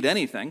king lead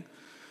anything?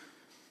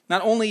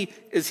 Not only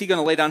is he going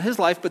to lay down his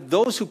life, but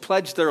those who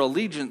pledge their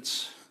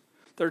allegiance,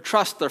 their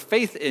trust, their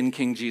faith in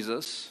King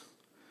Jesus,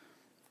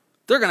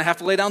 they're going to have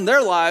to lay down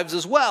their lives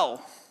as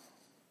well.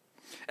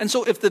 And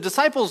so if the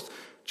disciples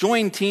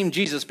joined Team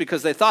Jesus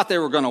because they thought they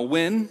were going to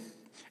win,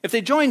 if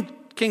they joined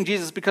King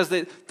Jesus because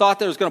they thought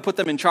they was going to put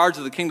them in charge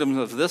of the kingdoms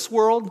of this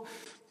world,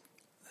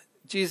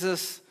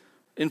 Jesus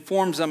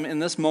informs them in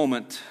this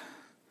moment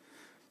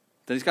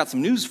that he's got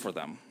some news for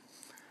them.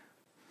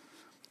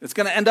 It's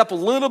going to end up a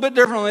little bit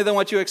differently than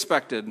what you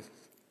expected.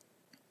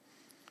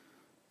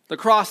 The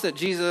cross that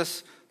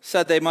Jesus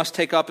said they must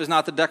take up is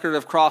not the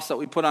decorative cross that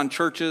we put on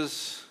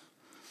churches,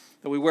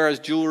 that we wear as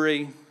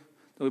jewelry,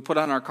 that we put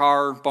on our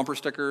car bumper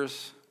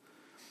stickers.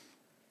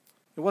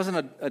 It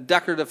wasn't a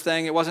decorative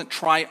thing. It wasn't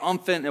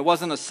triumphant. It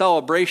wasn't a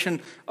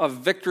celebration of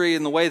victory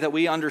in the way that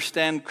we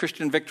understand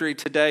Christian victory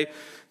today.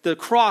 The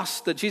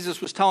cross that Jesus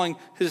was telling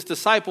his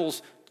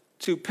disciples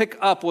to pick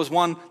up was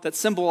one that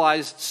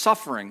symbolized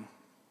suffering.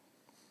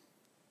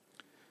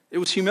 It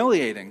was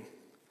humiliating.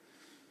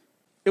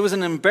 It was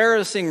an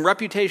embarrassing,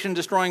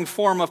 reputation-destroying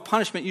form of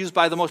punishment used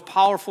by the most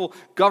powerful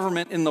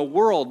government in the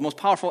world, most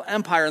powerful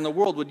empire in the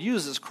world would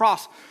use this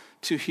cross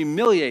to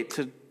humiliate,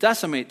 to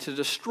decimate, to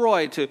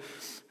destroy, to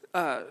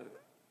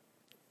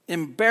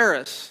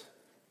embarrass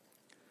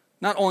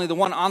not only the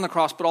one on the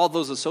cross, but all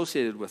those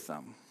associated with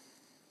them.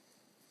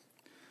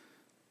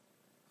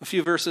 A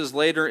few verses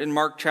later in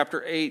Mark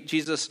chapter 8,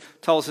 Jesus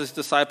tells his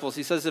disciples,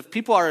 he says, if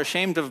people are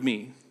ashamed of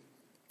me,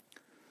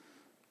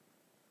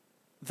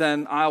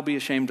 then I'll be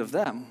ashamed of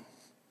them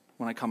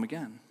when I come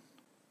again.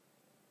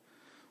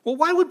 Well,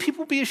 why would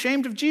people be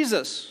ashamed of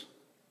Jesus?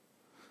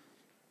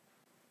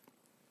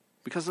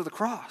 Because of the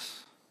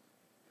cross.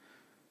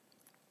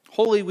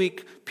 Holy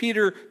Week,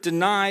 Peter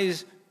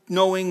denies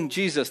knowing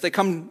Jesus.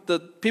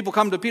 The people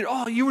come to Peter,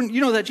 oh, you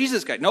know that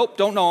Jesus guy. Nope,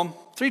 don't know him.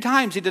 3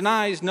 times he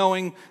denies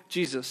knowing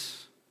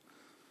Jesus.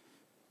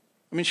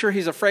 I mean, sure,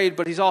 he's afraid,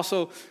 but he's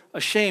also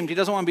ashamed. He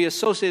doesn't want to be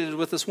associated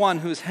with this one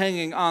who's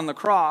hanging on the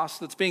cross,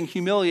 that's being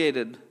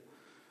humiliated.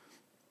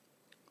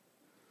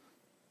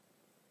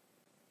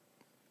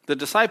 The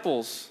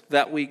disciples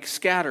that week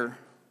scatter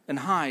and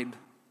hide.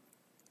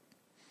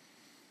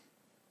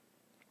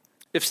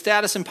 If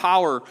status and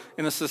power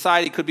in a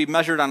society could be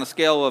measured on a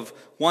scale of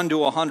 1 to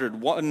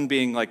 100, 1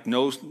 being like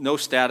no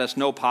status,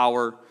 no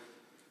power,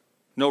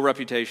 no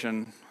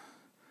reputation,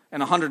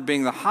 and 100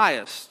 being the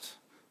highest,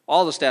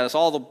 all the status,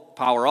 all the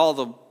power, all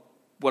the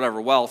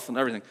whatever, wealth and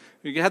everything.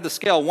 If you had the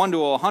scale 1 to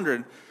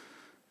 100,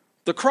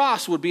 the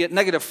cross would be at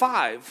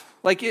 -5.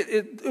 Like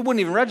it wouldn't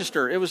even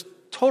register. It was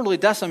totally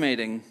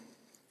decimating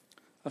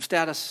of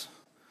status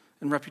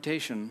and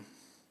reputation.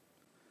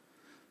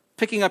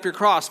 Picking up your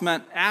cross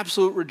meant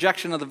absolute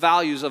rejection of the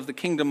values of the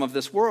kingdom of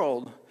this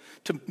world.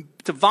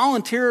 To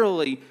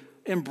voluntarily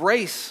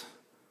embrace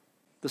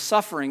the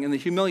suffering and the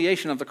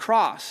humiliation of the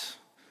cross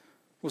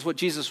was what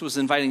Jesus was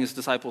inviting his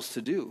disciples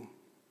to do.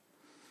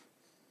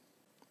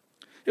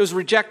 It was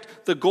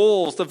reject the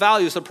goals, the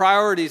values, the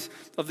priorities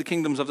of the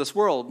kingdoms of this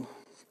world.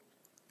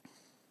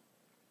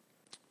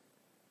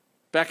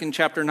 Back in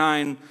chapter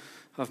 9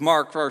 of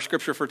Mark, for our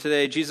scripture for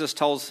today, Jesus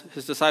tells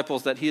his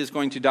disciples that he is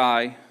going to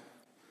die.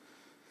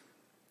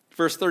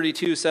 Verse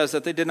 32 says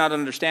that they did not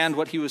understand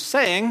what he was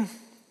saying,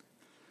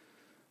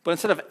 but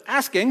instead of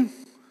asking,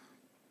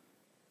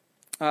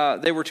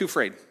 they were too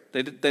afraid.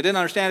 They didn't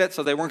understand it,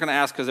 so they weren't going to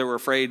ask because they were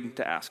afraid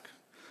to ask.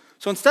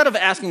 So instead of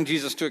asking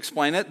Jesus to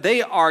explain it,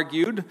 they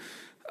argued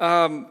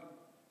about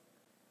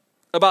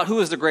who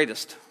was the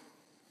greatest,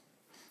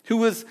 who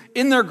was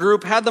in their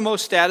group, had the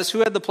most status, who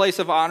had the place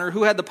of honor,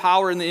 who had the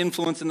power and the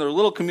influence in their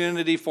little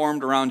community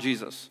formed around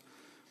Jesus.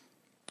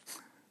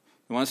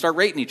 They want to start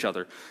rating each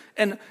other.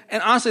 And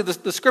honestly,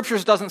 the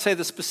scriptures doesn't say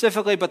this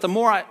specifically, but the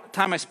more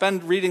time I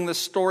spend reading this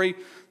story,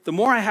 the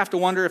more I have to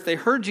wonder if they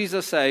heard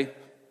Jesus say,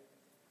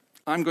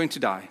 I'm going to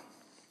die.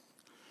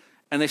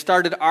 And they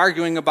started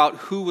arguing about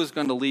who was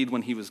going to lead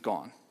when he was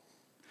gone.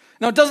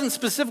 Now, it doesn't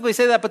specifically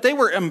say that, but they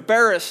were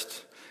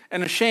embarrassed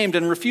and ashamed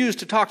and refused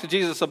to talk to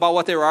Jesus about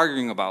what they were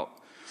arguing about.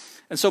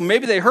 And so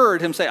maybe they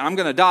heard him say, I'm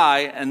going to die,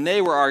 and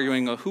they were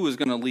arguing who was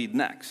going to lead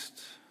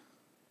next.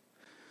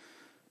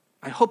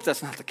 I hope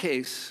that's not the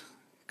case,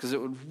 because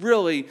it would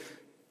really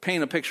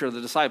paint a picture of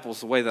the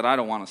disciples the way that I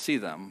don't want to see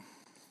them.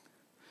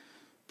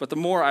 But the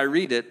more I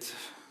read it,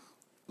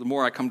 the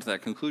more I come to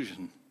that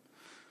conclusion.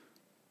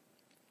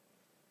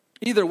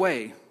 Either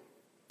way,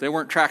 they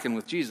weren't tracking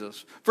with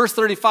Jesus. Verse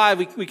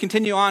 35, we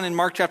continue on in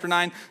Mark chapter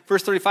 9.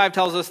 Verse 35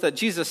 tells us that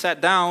Jesus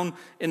sat down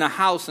in a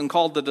house and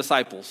called the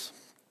disciples.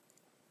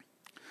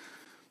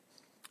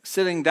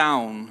 Sitting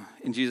down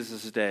in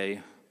Jesus'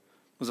 day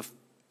was a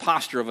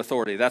posture of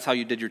authority. That's how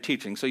you did your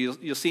teaching. So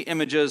you'll see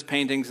images,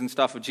 paintings, and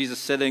stuff of Jesus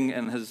sitting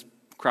and his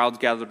crowds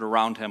gathered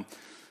around him.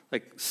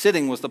 Like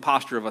sitting was the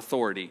posture of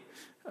authority.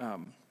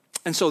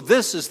 And so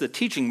this is the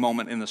teaching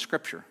moment in the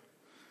scripture.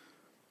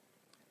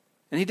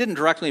 And he didn't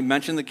directly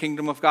mention the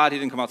kingdom of God. He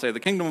didn't come out and say, the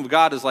kingdom of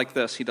God is like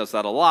this. He does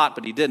that a lot,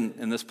 but he didn't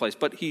in this place.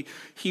 But he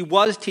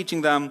was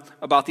teaching them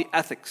about the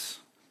ethics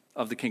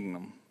of the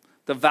kingdom,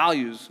 the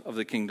values of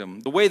the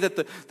kingdom, the way that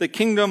the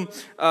kingdom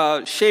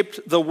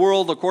shaped the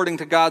world according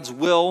to God's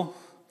will,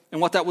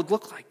 and what that would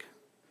look like.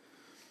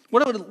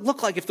 What it would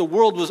look like if the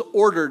world was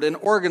ordered and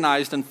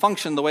organized and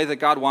functioned the way that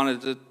God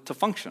wanted it to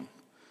function.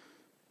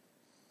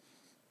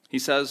 He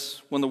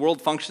says, when the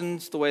world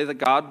functions the way that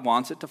God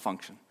wants it to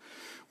function,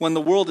 when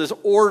the world is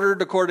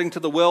ordered according to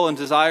the will and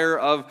desire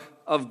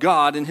of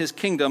God in his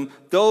kingdom,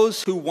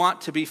 those who want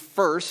to be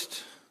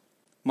first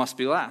must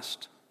be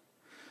last.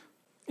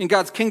 In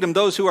God's kingdom,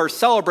 those who are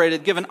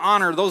celebrated, given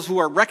honor, those who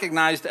are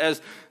recognized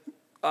as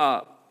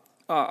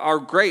are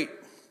great,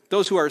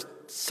 those who are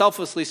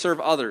selflessly serve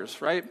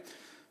others, right?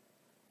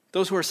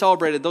 Those who are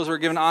celebrated, those who are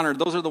given honor,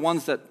 those are the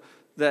ones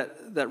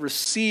that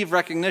receive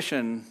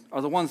recognition,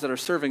 are the ones that are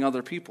serving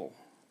other people.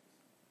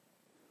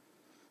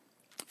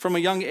 From a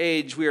young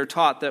age, we are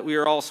taught that we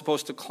are all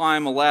supposed to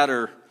climb a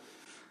ladder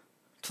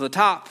to the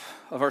top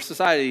of our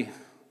society.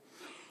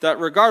 That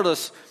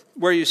regardless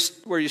where you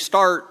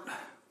start,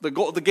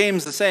 the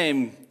game's the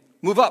same.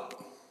 Move up,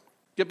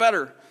 get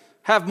better,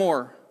 have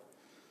more.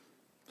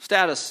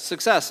 Status,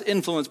 success,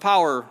 influence,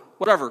 power,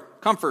 whatever,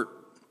 comfort.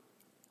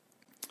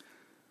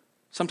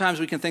 Sometimes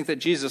we can think that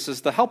Jesus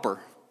is the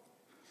helper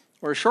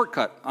or a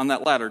shortcut on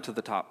that ladder to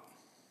the top.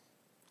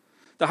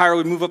 The higher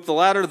we move up the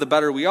ladder, the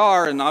better we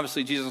are, and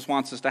obviously Jesus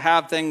wants us to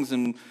have things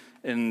and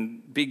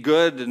be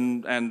good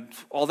and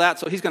all that,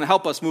 so he's going to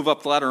help us move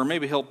up the ladder, or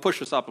maybe he'll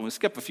push us up and we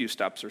skip a few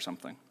steps or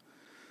something.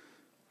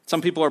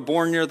 Some people are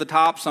born near the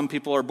top, some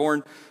people are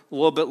born a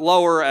little bit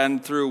lower,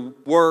 and through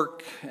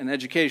work and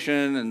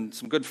education and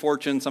some good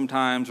fortune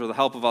sometimes, or the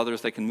help of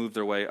others, they can move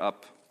their way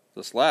up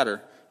this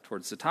ladder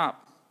towards the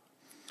top.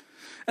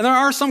 And there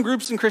are some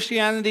groups in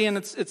Christianity, and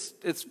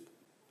it's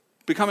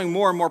becoming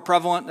more and more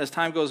prevalent as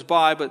time goes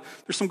by, but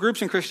there's some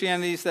groups in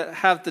Christianity that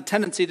have the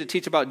tendency to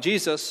teach about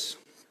Jesus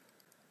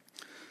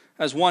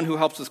as one who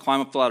helps us climb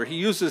up the ladder. He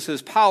uses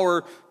his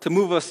power to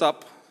move us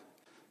up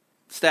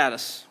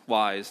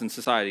status-wise in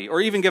society,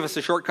 or even give us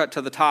a shortcut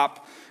to the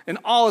top. And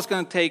all it's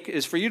going to take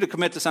is for you to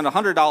commit to send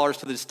 $100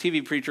 to this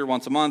TV preacher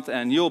once a month,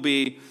 and you'll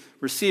be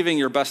receiving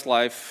your best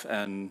life.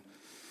 And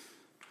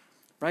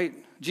right,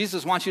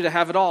 Jesus wants you to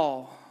have it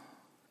all,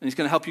 and he's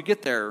going to help you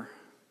get there.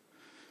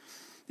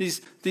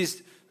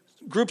 These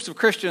groups of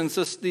Christians,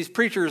 these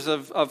preachers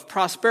of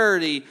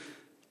prosperity,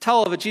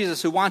 tell of a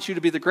Jesus who wants you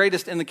to be the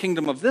greatest in the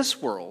kingdom of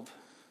this world,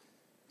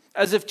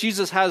 as if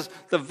Jesus has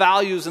the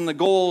values and the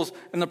goals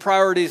and the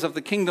priorities of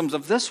the kingdoms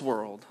of this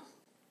world.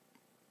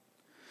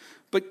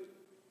 But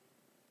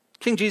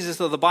King Jesus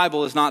of the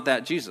Bible is not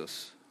that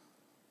Jesus.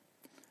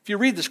 If you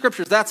read the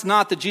scriptures, that's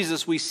not the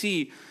Jesus we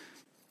see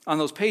on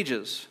those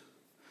pages.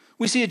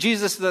 We see a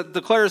Jesus that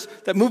declares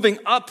that moving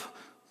up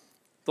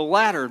the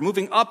ladder,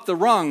 moving up the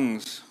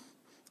rungs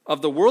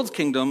of the world's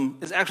kingdom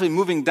is actually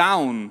moving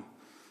down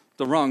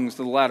the rungs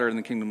of the ladder in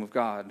the kingdom of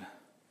God.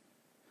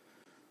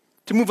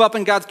 To move up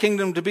in God's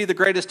kingdom, to be the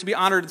greatest, to be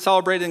honored and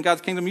celebrated in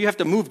God's kingdom, you have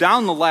to move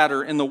down the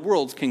ladder in the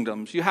world's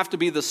kingdoms. You have to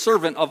be the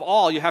servant of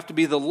all. You have to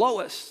be the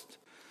lowest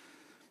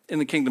in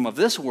the kingdom of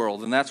this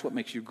world, and that's what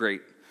makes you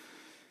great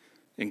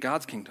in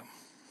God's kingdom.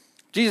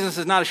 Jesus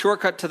is not a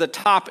shortcut to the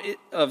top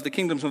of the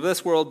kingdoms of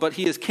this world, but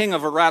he is king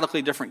of a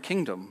radically different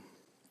kingdom.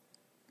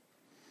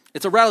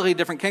 It's a radically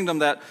different kingdom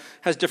that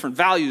has different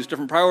values,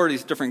 different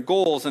priorities, different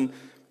goals. And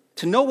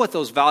to know what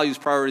those values,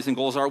 priorities, and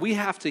goals are, we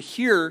have to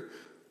hear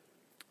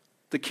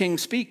the king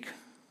speak.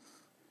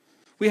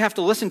 We have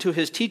to listen to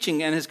his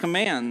teaching and his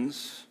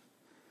commands.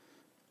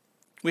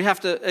 We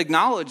have to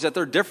acknowledge that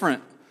they're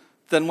different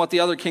than what the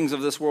other kings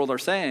of this world are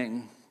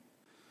saying.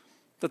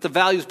 That the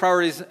values,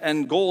 priorities,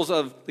 and goals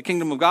of the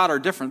kingdom of God are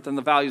different than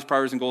the values,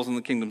 priorities, and goals in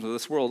the kingdoms of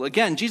this world.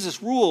 Again,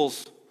 Jesus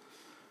rules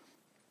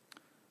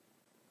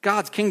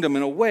God's kingdom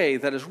in a way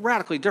that is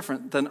radically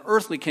different than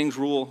earthly kings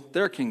rule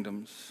their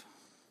kingdoms.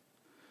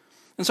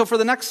 And so for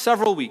the next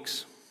several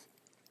weeks,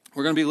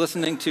 we're going to be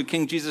listening to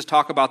King Jesus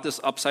talk about this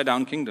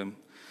upside-down kingdom.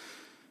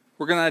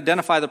 We're going to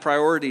identify the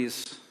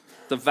priorities,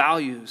 the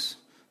values,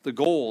 the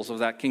goals of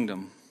that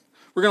kingdom.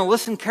 We're going to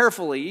listen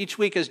carefully each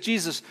week as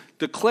Jesus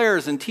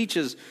declares and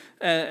teaches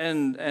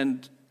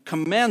and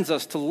commands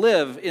us to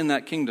live in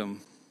that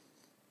kingdom.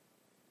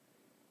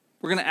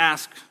 We're going to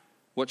ask,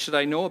 what should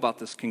I know about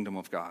this kingdom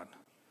of God?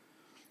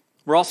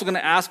 We're also going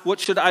to ask, what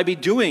should I be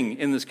doing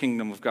in this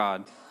kingdom of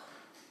God?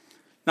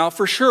 Now,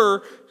 for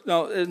sure,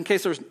 in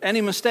case there's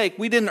any mistake,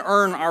 we didn't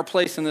earn our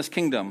place in this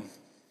kingdom.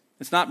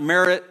 It's not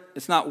merit,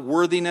 it's not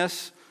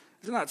worthiness,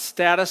 it's not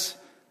status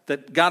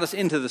that got us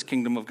into this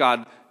kingdom of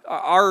God.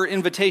 Our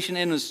invitation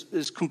in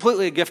is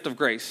completely a gift of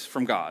grace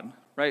from God,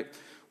 right?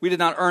 We did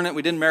not earn it,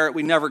 we didn't merit,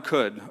 we never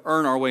could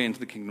earn our way into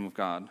the kingdom of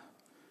God.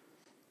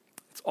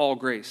 It's all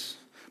grace.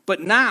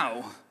 But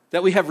now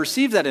that we have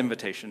received that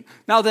invitation,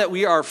 now that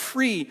we are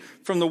free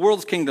from the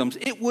world's kingdoms,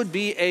 it would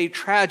be a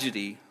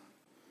tragedy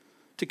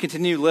to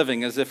continue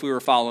living as if we were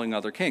following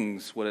other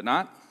kings, would it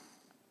not?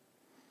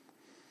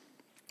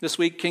 This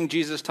week, King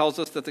Jesus tells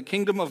us that the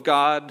kingdom of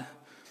God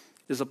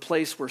is a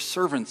place where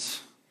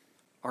servants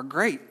are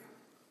great.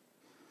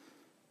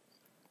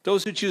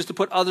 Those who choose to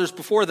put others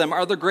before them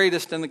are the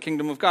greatest in the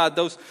kingdom of God.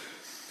 Those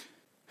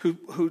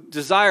who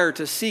desire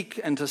to seek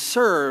and to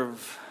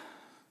serve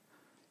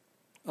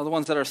are the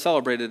ones that are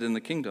celebrated in the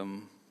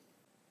kingdom.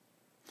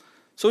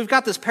 So we've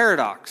got this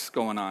paradox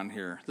going on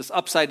here, this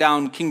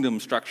upside-down kingdom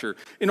structure.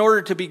 In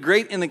order to be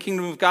great in the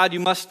kingdom of God, you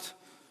must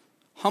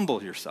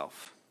humble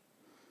yourself.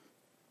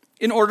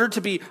 In order to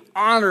be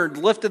honored,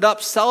 lifted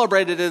up,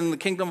 celebrated in the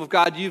kingdom of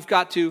God, you've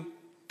got to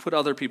put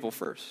other people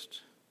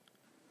first.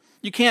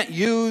 You can't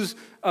use,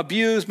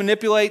 abuse,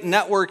 manipulate,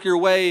 network your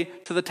way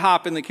to the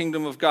top in the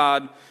kingdom of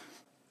God.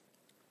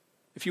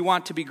 If you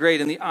want to be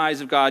great in the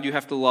eyes of God, you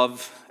have to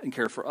love and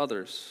care for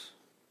others.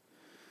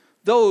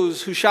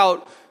 Those who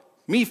shout,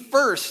 "Me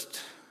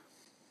first,"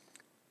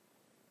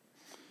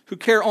 who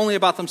care only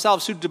about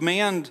themselves, who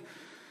demand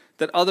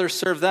that others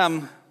serve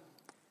them,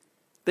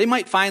 they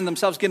might find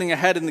themselves getting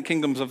ahead in the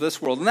kingdoms of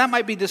this world. And that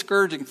might be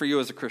discouraging for you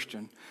as a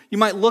Christian. You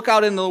might look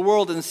out into the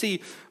world and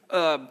see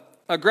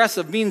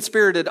aggressive,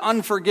 mean-spirited,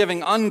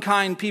 unforgiving,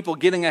 unkind people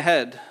getting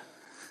ahead.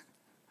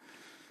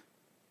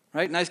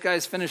 Right? Nice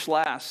guys finish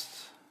last.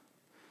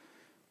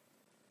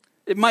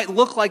 It might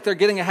look like they're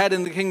getting ahead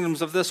in the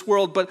kingdoms of this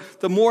world,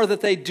 but the more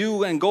that they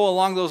do and go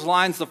along those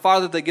lines, the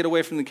farther they get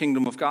away from the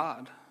kingdom of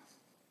God.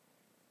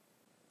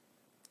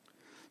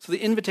 So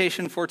the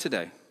invitation for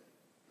today,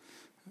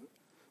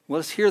 let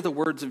us hear the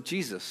words of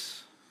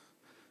Jesus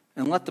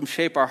and let them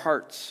shape our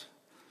hearts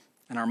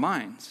and our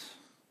minds.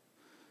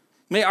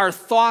 May our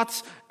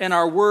thoughts and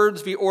our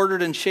words be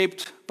ordered and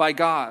shaped by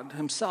God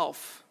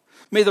himself.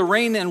 May the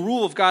reign and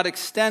rule of God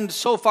extend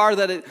so far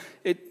that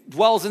it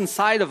dwells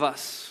inside of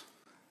us,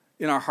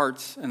 in our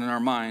hearts and in our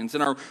minds,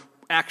 in our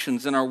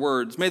actions and our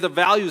words. May the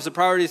values, the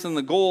priorities, and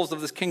the goals of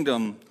this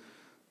kingdom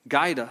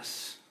guide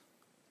us.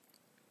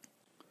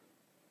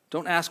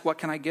 Don't ask, what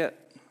can I get?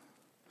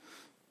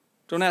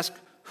 Don't ask,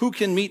 who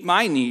can meet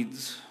my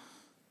needs?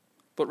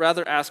 But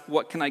rather ask,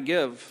 what can I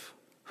give?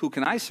 Who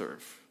can I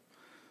serve?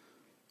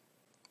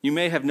 You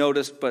may have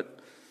noticed, but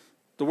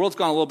the world's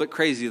gone a little bit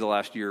crazy the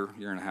last year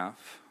and a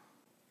half.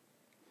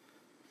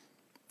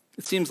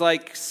 It seems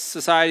like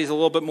society's a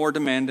little bit more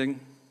demanding, a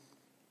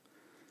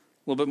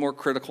little bit more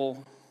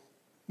critical,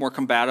 more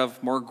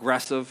combative, more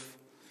aggressive,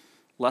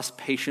 less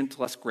patient,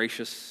 less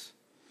gracious,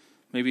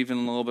 maybe even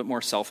a little bit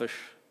more selfish.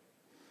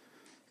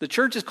 The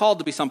church is called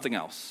to be something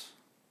else.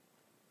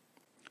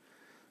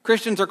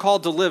 Christians are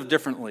called to live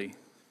differently.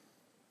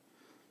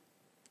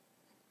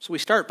 So we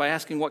start by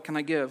asking, what can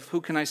I give? Who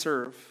can I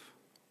serve?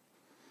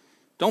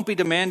 Don't be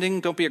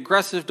demanding, don't be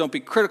aggressive, don't be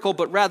critical,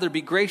 but rather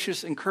be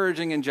gracious,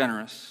 encouraging, and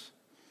generous.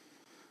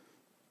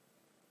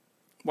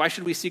 Why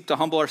should we seek to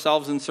humble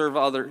ourselves and serve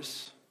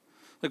others?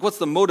 Like, what's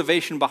the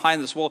motivation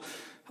behind this? Well,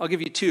 I'll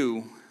give you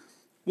two.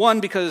 One,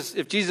 because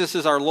if Jesus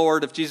is our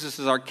Lord, if Jesus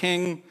is our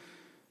King,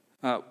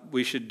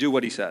 we should do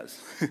what he says.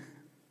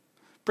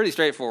 Pretty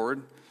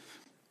straightforward.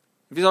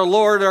 If he's our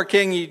Lord, our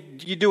King,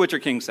 you do what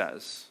your King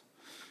says.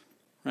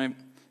 Right?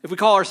 If we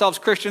call ourselves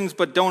Christians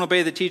but don't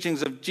obey the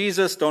teachings of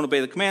Jesus, don't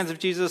obey the commands of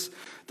Jesus,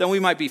 then we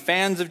might be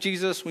fans of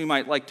Jesus. We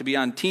might like to be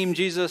on Team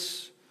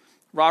Jesus.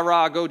 Rah,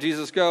 rah, go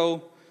Jesus,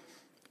 go.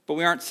 But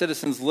we aren't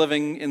citizens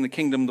living in the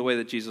kingdom the way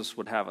that Jesus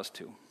would have us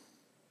to.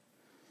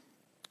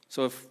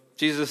 So if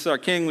Jesus is our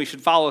King, we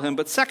should follow him.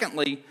 But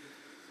secondly,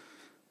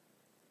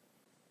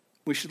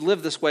 we should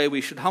live this way.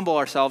 We should humble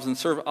ourselves and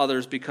serve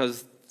others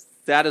because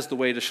that is the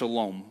way to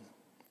shalom.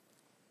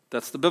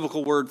 That's the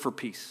biblical word for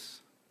peace,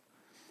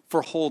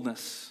 for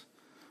wholeness,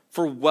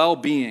 for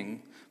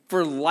well-being,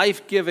 for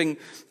life-giving,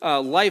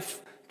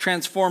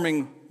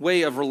 life-transforming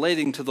way of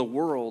relating to the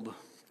world.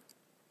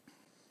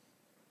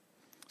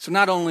 So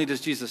not only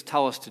does Jesus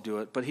tell us to do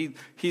it, but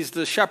he's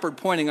the shepherd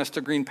pointing us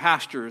to green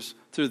pastures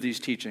through these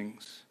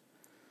teachings.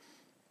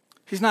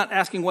 He's not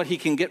asking what he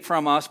can get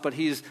from us, but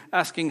he's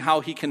asking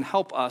how he can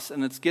help us,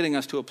 and it's getting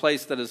us to a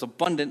place that is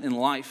abundant in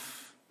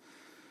life.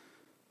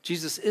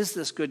 Jesus is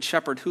this good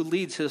shepherd who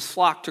leads his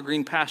flock to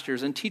green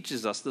pastures and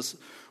teaches us this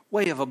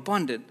way of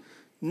abundant,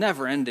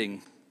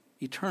 never-ending,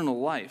 eternal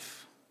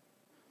life.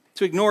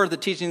 To ignore the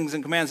teachings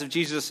and commands of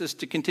Jesus is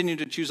to continue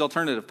to choose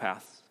alternative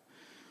paths.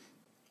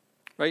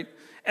 Right?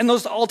 And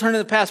those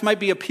alternative paths might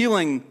be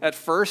appealing at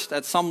first,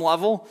 at some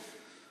level.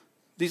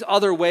 These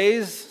other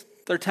ways,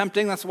 they're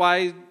tempting. That's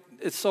why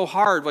it's so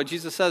hard. Why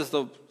Jesus says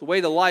the way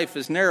to life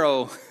is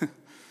narrow. The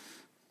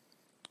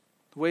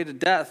way to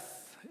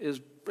death is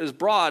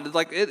broad.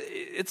 Like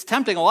it's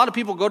tempting. A lot of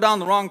people go down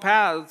the wrong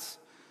paths.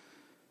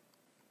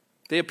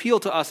 They appeal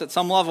to us at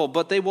some level,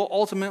 but they will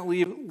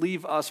ultimately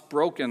leave us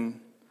broken,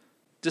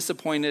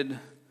 disappointed,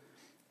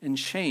 and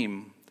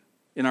shamed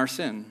in our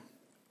sin.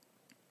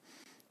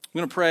 I'm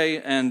going to pray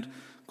and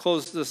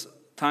close this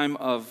time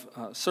of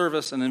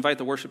service and invite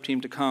the worship team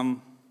to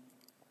come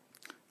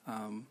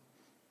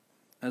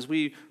as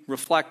we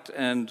reflect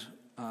and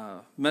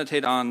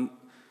meditate on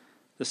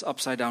this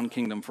upside-down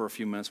kingdom for a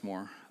few minutes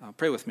more.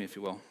 Pray with me, if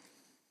you will.